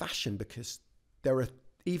about fashion, because there are,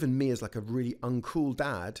 even me as like a really uncool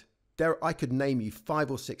dad, I could name you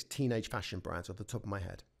 5 or 6 teenage fashion brands off the top of my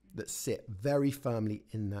head that sit very firmly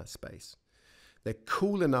in that space. They're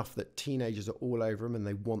cool enough that teenagers are all over them and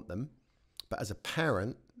they want them. But as a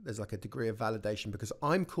parent, there's like a degree of validation, because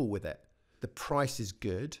I'm cool with it. The price is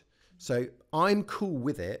good. So I'm cool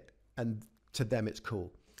with it, and to them it's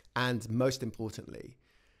cool. And most importantly,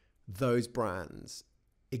 those brands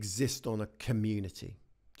exist on a community.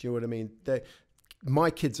 Do you know what I mean?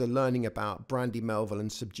 My kids are learning about Brandy Melville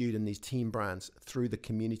and Subdued and these teen brands through the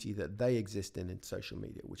community that they exist in social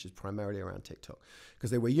media, which is primarily around TikTok,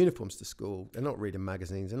 because they wear uniforms to school. They're not reading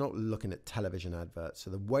magazines. They're not looking at television adverts.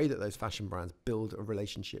 So the way that those fashion brands build a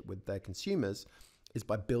relationship with their consumers is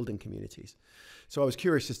by building communities. So I was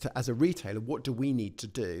curious as a retailer, what do we need to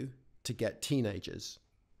do to get teenagers?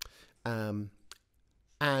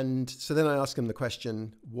 And so then I asked them the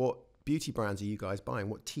question, what beauty brands are you guys buying?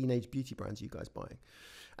 What teenage beauty brands are you guys buying?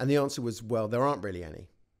 And the answer was, well, there aren't really any.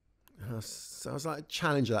 So I was like,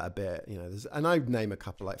 challenge that a bit, and I'd name a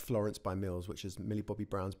couple, like Florence by Mills, which is Millie Bobby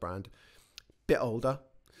Brown's brand, bit older.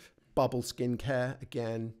 Bubble Skincare,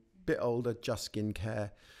 again, bit older, Just Skincare.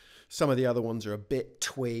 Some of the other ones are a bit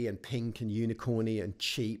twee and pink and unicorny and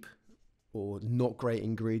cheap, or not great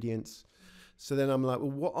ingredients. So then I'm like, well,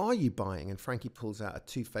 what are you buying? And Frankie pulls out a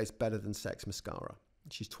Too Faced Better Than Sex mascara.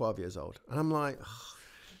 She's 12 years old. And I'm like, oh,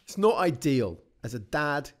 it's not ideal. As a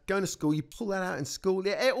dad, going to school, you pull that out in school.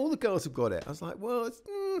 Yeah, all the girls have got it. I was like, well,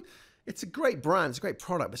 it's a great brand. It's a great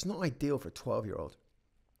product, but it's not ideal for a 12-year-old.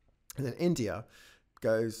 And then India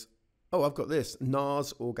goes, oh, I've got this,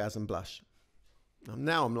 NARS Orgasm Blush. And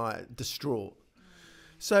now I'm like distraught.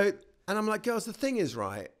 So, and I'm like, girls, the thing is,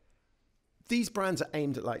 right, these brands are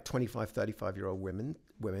aimed at like 25, 35-year-old women,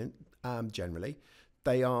 generally.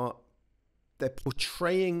 They're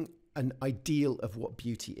portraying an ideal of what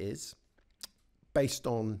beauty is based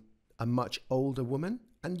on a much older woman.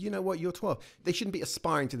 And you know what? You're 12. They shouldn't be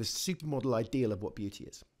aspiring to this supermodel ideal of what beauty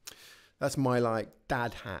is. That's my like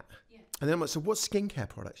dad hat. Yeah. And then I'm like, so what skincare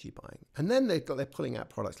products are you buying? And then they're pulling out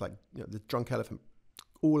products like the Drunk Elephant,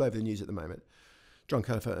 all over the news at the moment. Drunk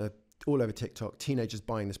Elephant, all over TikTok, teenagers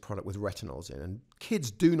buying this product with retinols in. And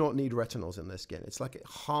kids do not need retinols in their skin. It's like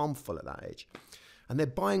harmful at that age. And they're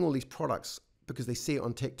buying all these products because they see it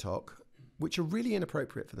on TikTok, which are really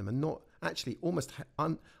inappropriate for them and not actually almost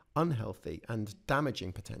unhealthy and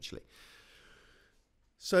damaging potentially.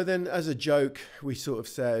 So then as a joke, we sort of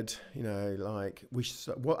said, like we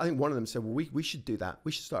should, I think one of them said, well, we should do that.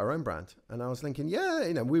 We should start our own brand. And I was thinking,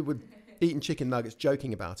 yeah, we would eating chicken nuggets,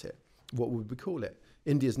 joking about it. What would we call it?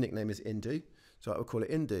 India's nickname is Indu. So I would call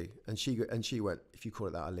it Indu. And she went, if you call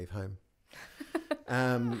it that, I'll leave home.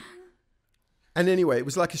 And anyway, it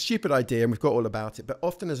was like a stupid idea and we've got all about it. But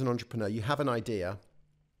often as an entrepreneur, you have an idea.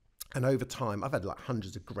 And over time, I've had like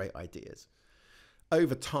hundreds of great ideas.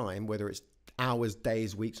 Over time, whether it's hours,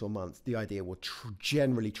 days, weeks or months, the idea will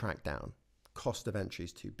generally track down cost of entry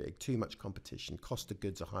is too big, too much competition, cost of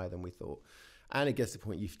goods are higher than we thought. And it gets to the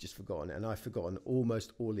point you've just forgotten it. And I've forgotten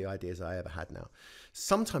almost all the ideas I ever had now.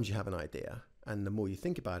 Sometimes you have an idea, and the more you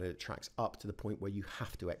think about it, it tracks up to the point where you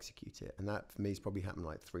have to execute it. And that, for me, has probably happened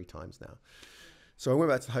like 3 times now. So I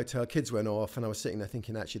went back to the hotel, kids went off, and I was sitting there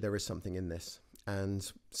thinking, actually, there is something in this. And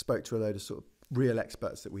spoke to a load of sort of real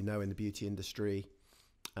experts that we know in the beauty industry,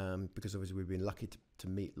 because obviously we've been lucky to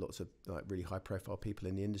meet lots of like really high profile people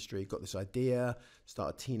in the industry. Got this idea,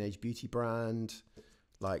 start a teenage beauty brand,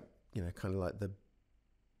 like, you know, kind of like the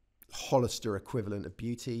Hollister equivalent of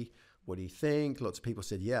beauty. What do you think? Lots of people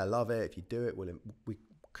said, yeah, I love it. If you do it,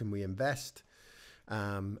 can we invest?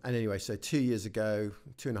 And anyway, so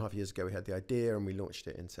 2.5 years ago, we had the idea and we launched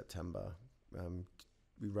it in September.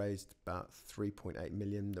 We raised about 3.8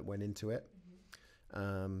 million that went into it.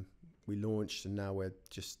 We launched, and now we're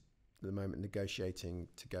just at the moment negotiating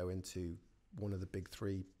to go into one of the big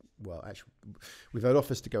 3. Well, actually, we've had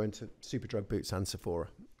offers to go into Superdrug, Boots and Sephora,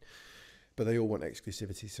 but they all want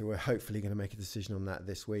exclusivity. So we're hopefully going to make a decision on that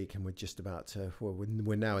this week. And we're just about to, well,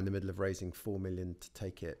 we're now in the middle of raising 4 million to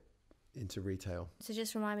take it into retail. So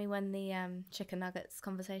just remind me when the chicken nuggets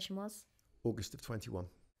conversation was? August of 21.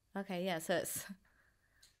 Okay, yeah, so it's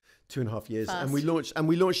 2.5 years. Fast. And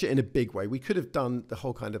we launched it in a big way. We could have done the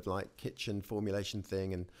whole kind of like kitchen formulation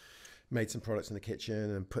thing and made some products in the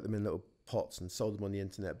kitchen and put them in little pots and sold them on the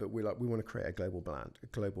internet, but we want to create a global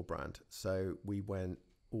brand. So we went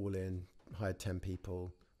all in, hired 10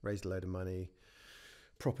 people, raised a load of money,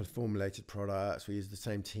 proper formulated products. We use the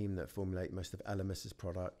same team that formulate most of Elemis's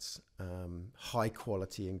products, high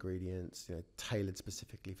quality ingredients, you know, tailored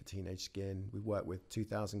specifically for teenage skin. We worked with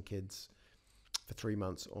 2,000 kids for 3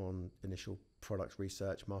 months on initial product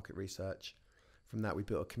research, market research. From that, we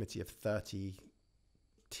built a committee of 30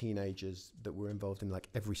 teenagers that were involved in like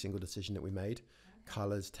every single decision that we made,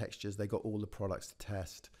 colors, textures. They got all the products to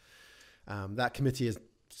test. That committee has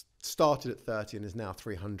started at 30 and is now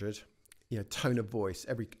 300. You know, tone of voice,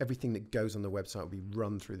 everything that goes on the website will be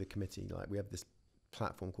run through the committee. Like we have this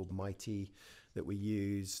platform called Mighty that we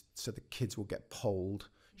use, so the kids will get polled.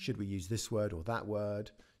 Should we use this word or that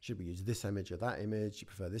word? Should we use this image or that image? Do you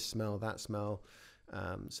prefer this smell, that smell?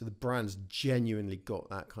 So the brand's genuinely got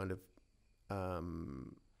that kind of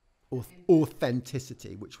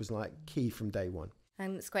authenticity, which was like key from day one.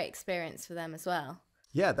 And it's a great experience for them as well.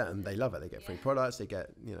 Yeah, and they love it. They get free products. They get,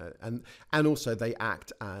 you know, and also they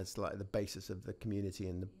act as like the basis of the community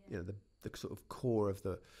and the you know the sort of core of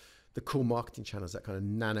the core marketing channels. That kind of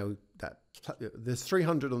nano. There's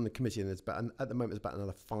 300 on the committee, and there's about at the moment there's about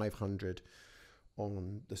another 500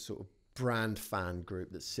 on the sort of brand fan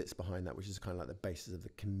group that sits behind that, which is kind of like the basis of the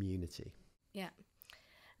community. Yeah.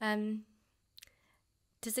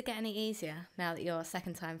 Does it get any easier now that you're a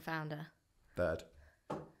second-time founder? Third,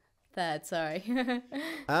 sorry.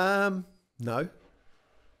 No.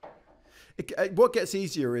 What gets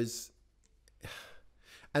easier is,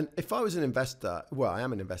 and if I was an investor, well, I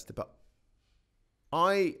am an investor, but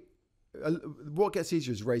what gets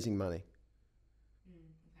easier is raising money.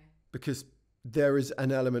 Okay. Because there is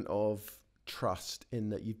an element of trust in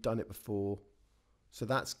that you've done it before. So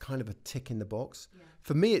that's kind of a tick in the box. Yeah.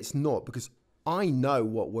 For me, it's not, because I know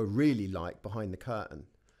what we're really like behind the curtain.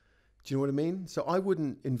 Do you know what I mean? So I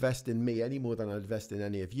wouldn't invest in me any more than I'd invest in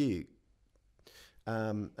any of you.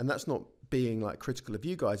 And that's not being like critical of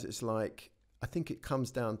you guys. It's like, I think it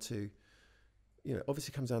comes down to, you know,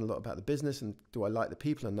 obviously it comes down a lot about the business and do I like the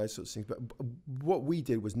people and those sorts of things. But what we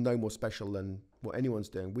did was no more special than what anyone's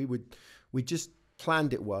doing. We just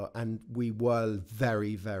planned it well, and we were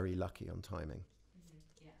very, very lucky on timing.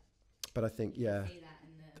 Mm-hmm. Yeah. But I think,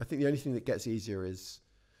 I think the only thing that gets easier is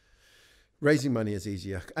raising money is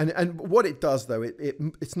easier. And what it does, though,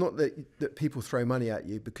 it's not that people throw money at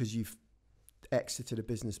you because you've exited a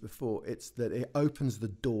business before. It's that it opens the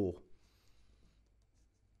door.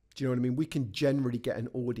 Do you know what I mean? We can generally get an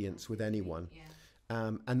audience with anyone.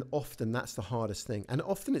 Yeah. And often that's the hardest thing. And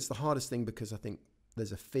often it's the hardest thing because I think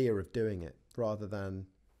there's a fear of doing it rather than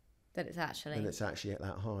that it's actually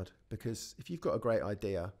that hard. Because if you've got a great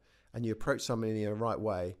idea and you approach somebody in the right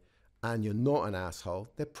way and you're not an asshole,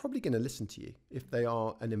 they're probably going to listen to you if they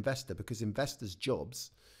are an investor, because investors'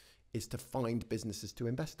 jobs is to find businesses to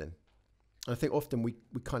invest in. And I think often we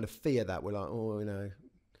kind of fear that. We're like, oh, you know,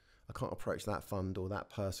 I can't approach that fund or that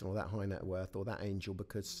person or that high net worth or that angel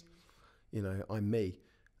because, you know, I'm me.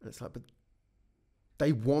 And it's like, but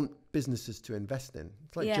they want businesses to invest in.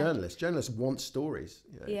 It's like journalists. Journalists want stories.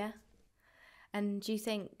 You know? Yeah. And do you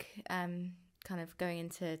think, kind of going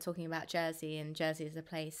into talking about Jersey, and Jersey as a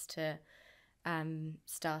place to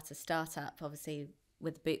start a startup, obviously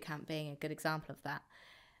with the bootcamp being a good example of that,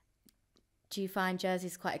 do you find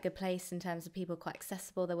Jersey's quite a good place in terms of people quite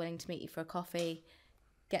accessible? They're willing to meet you for a coffee,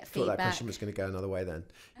 get feedback? I thought that question was going to go another way then.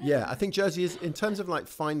 Yeah, I think Jersey is, in terms of like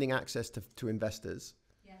finding access to investors,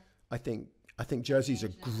 I think Jersey's a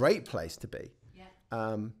great place to be.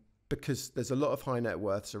 Because there's a lot of high net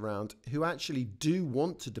worths around who actually do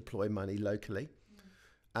want to deploy money locally.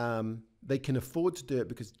 They can afford to do it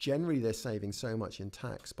because generally they're saving so much in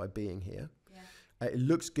tax by being here. It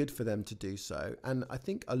looks good for them to do so. And I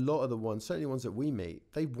think a lot of the ones, certainly ones that we meet,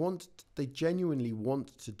 they genuinely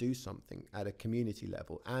want to do something at a community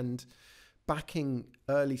level. And backing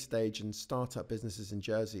early stage and startup businesses in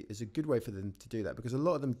Jersey is a good way for them to do that, because a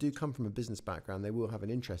lot of them do come from a business background. They will have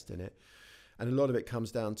an interest in it. And a lot of it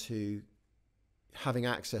comes down to having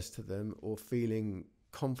access to them or feeling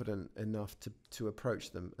confident enough to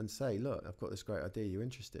approach them and say, look, I've got this great idea, you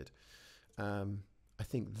interested? I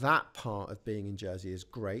think that part of being in Jersey is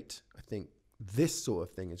great. I think this sort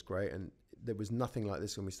of thing is great. And there was nothing like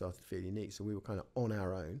this when we started feelunique. So we were kind of on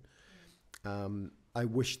our own. I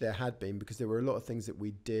wish there had been, because there were a lot of things that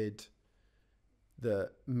we did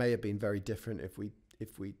that may have been very different if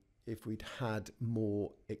we'd had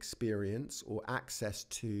more experience or access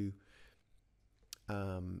to,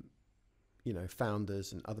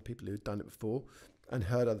 founders and other people who had done it before and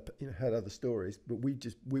heard other stories. But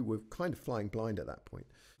we were kind of flying blind at that point.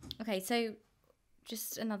 Okay, so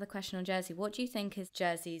just another question on Jersey. What do you think is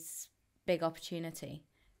Jersey's big opportunity,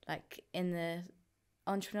 like in the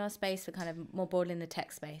entrepreneur space, but kind of more broadly in the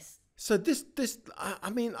tech space? So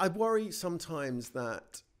I worry sometimes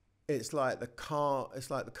that it's like the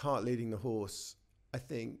cart leading the horse. I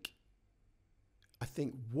think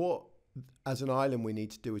what, as an island, we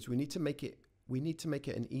need to do is we need to make it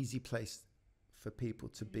an easy place for people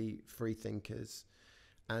to be free thinkers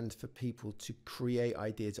and for people to create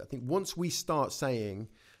ideas. I think once we start saying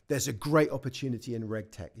there's a great opportunity in reg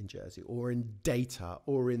tech in Jersey or in data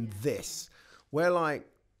or in this, we're like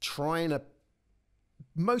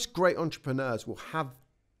most great entrepreneurs will have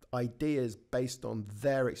ideas based on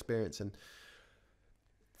their experience and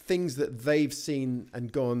things that they've seen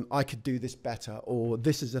and gone, I could do this better, or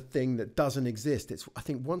this is a thing that doesn't exist. I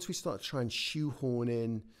think once we start to try and shoehorn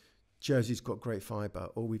in, Jersey's got great fiber,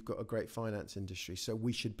 or we've got a great finance industry, so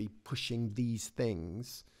we should be pushing these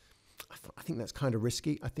things. I think that's kind of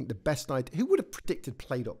risky. I think the best idea, who would have predicted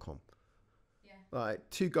play.com? Yeah. Like,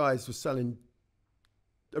 two guys were selling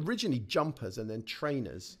originally jumpers and then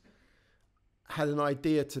trainers, had an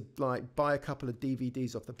idea to like buy a couple of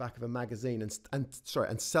DVDs off the back of a magazine and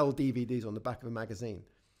sell DVDs on the back of a magazine.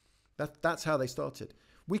 That's how they started.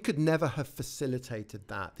 We could never have facilitated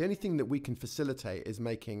that. The only thing that we can facilitate is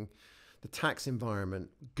making the tax environment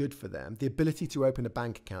good for them, the ability to open a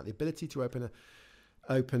bank account, the ability to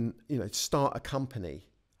start a company,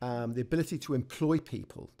 the ability to employ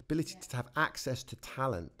people, the ability to have access to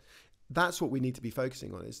talent. That's what we need to be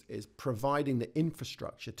focusing on, is providing the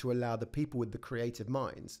infrastructure to allow the people with the creative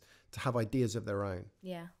minds to have ideas of their own.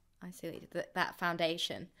 Yeah, I see that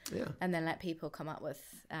foundation. Yeah. And then let people come up with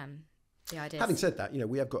the ideas. Having said that,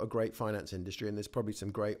 we have got a great finance industry, and there's probably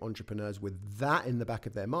some great entrepreneurs with that in the back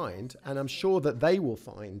of their mind. And I'm sure that they will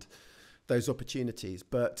find those opportunities.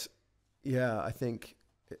 But yeah, I think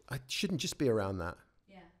I shouldn't just be around that.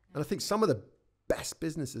 Yeah. And I think some of the best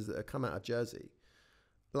businesses that have come out of Jersey,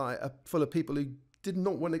 like, are full of people who did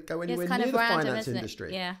not want to go anywhere near the finance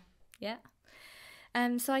industry. Yeah, yeah.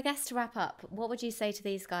 So I guess to wrap up, what would you say to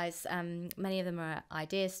these guys? Many of them are at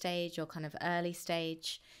idea stage or kind of early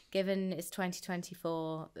stage. Given it's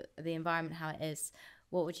 2024, the environment how it is,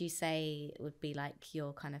 what would you say would be like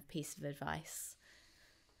your kind of piece of advice?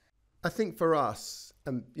 I think for us,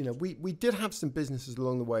 we did have some businesses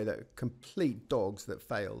along the way that are complete dogs that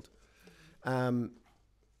failed.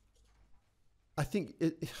 I think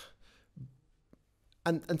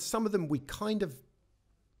and some of them we kind of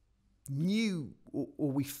knew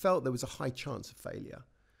or we felt there was a high chance of failure.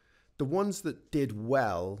 The ones that did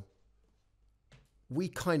well, we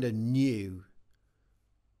kind of knew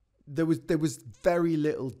there was very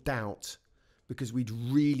little doubt, because we'd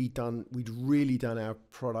really done our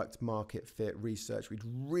product market fit research. We'd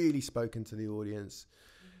really spoken to the audience.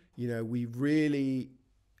 We really.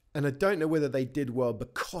 And I don't know whether they did well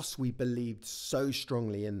because we believed so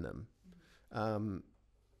strongly in them.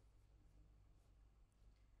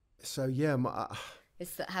 So yeah,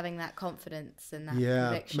 it's having that confidence and that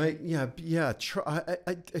conviction.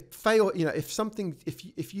 Fail.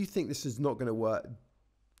 If you think this is not going to work,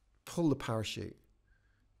 pull the parachute.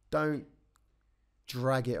 Don't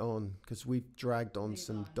drag it on, because we've dragged on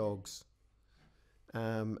some dogs,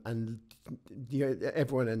 and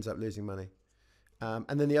everyone ends up losing money.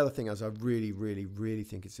 And then the other thing is I really, really, really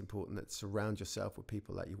think it's important that surround yourself with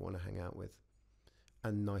people that you want to hang out with,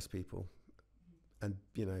 and nice people, and,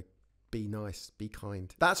 you know, be nice, be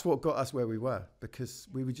kind. That's what got us where we were, because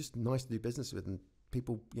we were just nice to do business with, and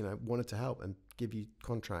people, you know, wanted to help and give you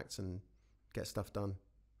contracts and get stuff done.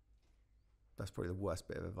 That's probably the worst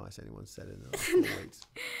bit of advice anyone's said in the last 4 weeks.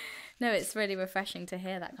 No, it's really refreshing to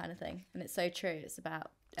hear that kind of thing. And it's so true. It's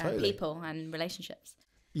about people and relationships.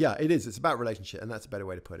 Yeah, it is. It's about relationship, and that's a better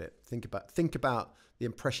way to put it. Think about the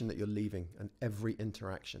impression that you're leaving and every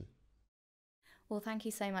interaction. Well, thank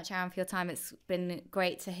you so much, Aaron, for your time. It's been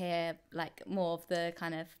great to hear like more of the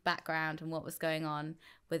kind of background and what was going on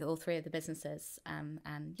with all three of the businesses. And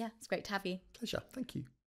yeah, it's great to have you. Pleasure. Thank you.